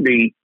Mike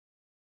Gundy.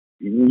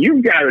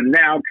 You've got to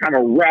now kind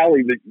of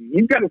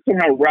you've got to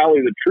somehow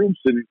rally the troops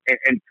and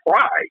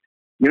pride.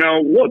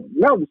 Look,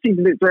 no, the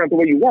season didn't turn out the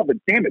way you want, but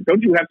damn it,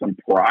 don't you have some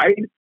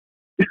pride?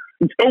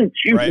 Don't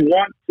you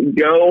want to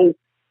go?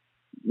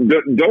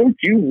 Don't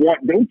you want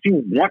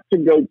to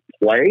go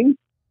play?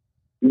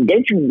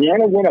 Don't you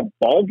want to win a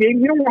ball game?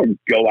 You don't want to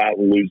go out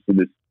and lose to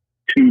this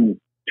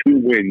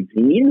two-win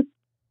team.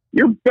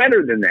 You're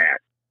better than that,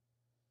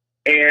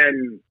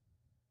 and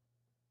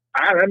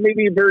that may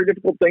be a very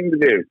difficult thing to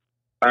do.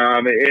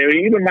 And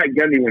even Mike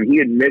Gundy, when he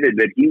admitted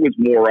that he was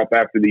more up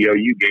after the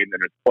OU game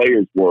than his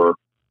players were,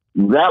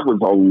 that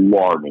was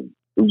alarming.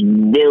 It was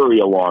very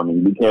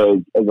alarming,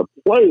 because as a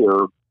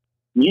player,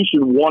 you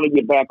should want to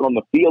get back on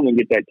the field and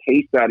get that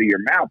taste out of your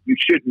mouth. You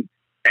shouldn't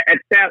at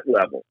that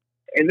level.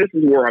 And this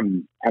is where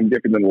I'm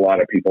different than a lot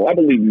of people. I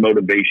believe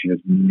motivation is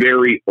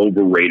very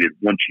overrated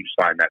once you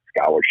sign that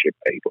scholarship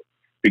paper,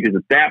 because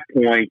at that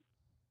point,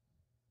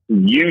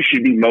 you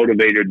should be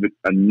motivated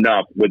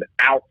enough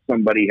without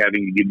somebody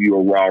having to give you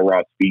a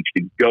rah-rah speech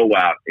to go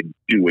out and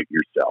do it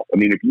yourself.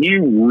 If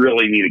you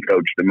really need a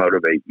coach to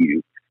motivate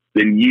you,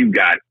 then you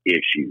got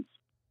issues.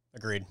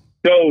 Agreed.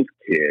 Those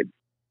kids.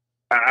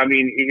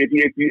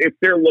 If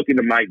they're looking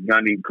to Mike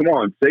Gundy, come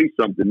on, say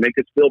something, make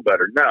us feel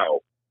better.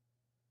 No.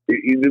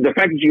 The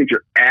fact that you get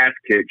your ass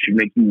kicked should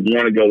make you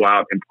want to go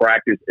out and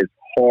practice as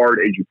hard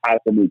as you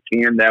possibly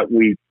can that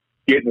week,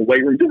 get in the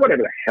weight room, do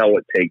whatever the hell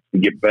it takes to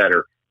get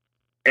better.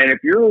 And if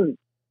you're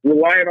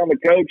relying on the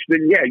coach,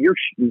 then yeah, you're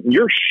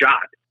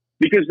shot,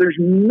 because there's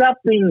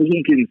nothing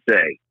he can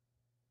say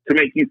to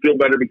make you feel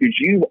better, because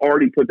you've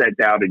already put that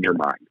doubt in your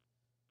mind.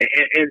 And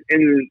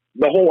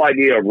the whole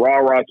idea of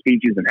rah-rah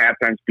speeches and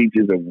halftime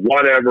speeches and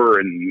whatever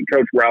and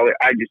Coach Rowley,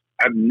 I've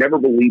never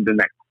believed in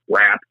that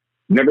crap,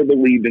 never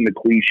believed in the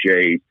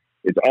cliches.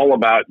 It's all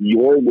about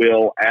your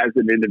will as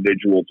an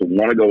individual to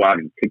want to go out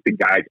and kick the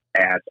guy's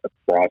ass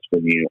across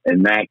from you.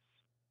 And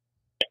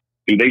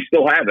do they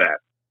still have that?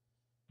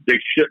 They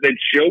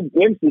showed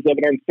glimpses of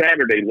it on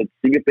Saturday. Let's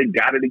see if they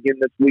got it again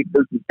this week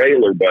versus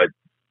Baylor, but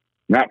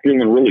not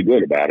feeling really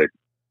good about it.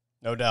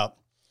 No doubt.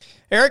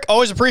 Erik,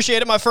 always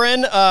appreciate it, my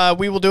friend.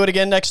 We will do it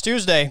again next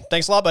Tuesday.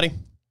 Thanks a lot, buddy.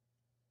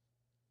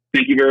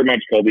 Thank you very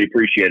much, Colby.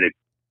 Appreciate it.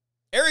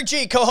 Erik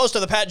Gee, co-host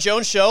of the Pat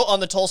Jones Show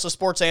on the Tulsa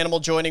Sports Animal,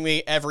 joining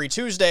me every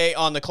Tuesday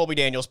on the Colby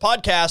Daniels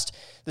podcast.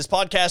 This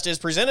podcast is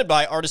presented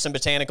by Artisan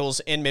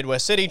Botanicals in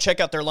Midwest City. Check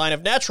out their line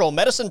of natural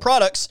medicine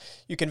products.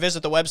 You can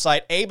visit the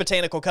website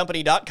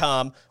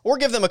abotanicalcompany.com or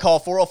give them a call,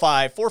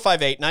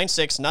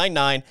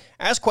 405-458-9699.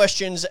 Ask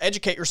questions,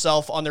 educate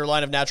yourself on their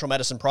line of natural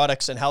medicine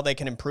products and how they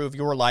can improve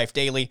your life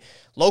daily.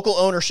 Local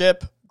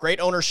ownership, great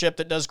ownership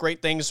that does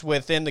great things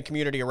within the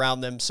community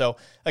around them. So,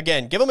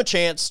 again, give them a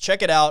chance.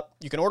 Check it out.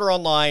 You can order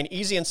online,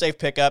 easy and safe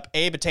pickup,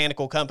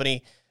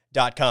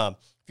 abotanicalcompany.com. If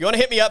you want to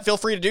hit me up, feel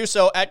free to do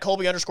so at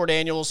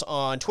Colby_Daniels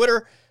on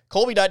Twitter,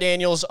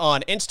 Colby.Daniels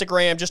on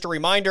Instagram. Just a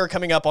reminder,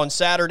 coming up on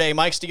Saturday,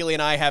 Mike Steely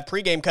and I have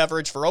pregame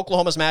coverage for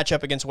Oklahoma's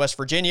matchup against West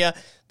Virginia.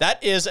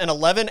 That is an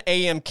 11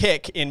 a.m.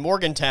 kick in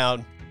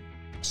Morgantown.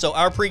 So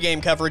our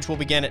pregame coverage will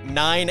begin at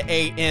 9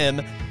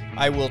 a.m.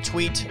 I will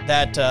tweet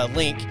that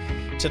link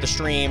to the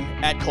stream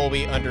at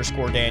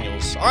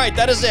Colby_Daniels. All right,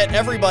 that is it.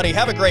 Everybody,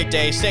 have a great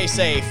day. Stay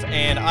safe,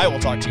 and I will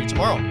talk to you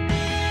tomorrow.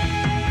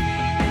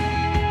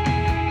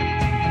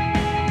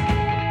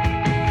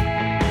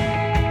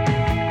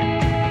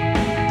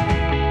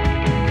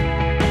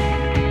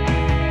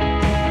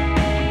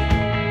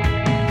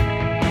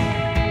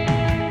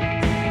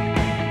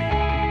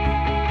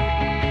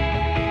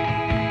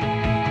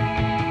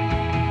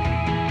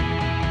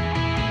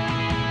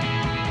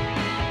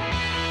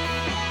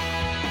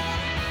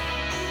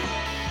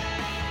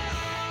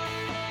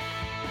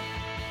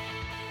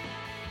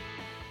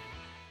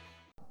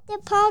 The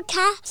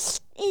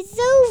podcast is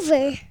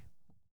over.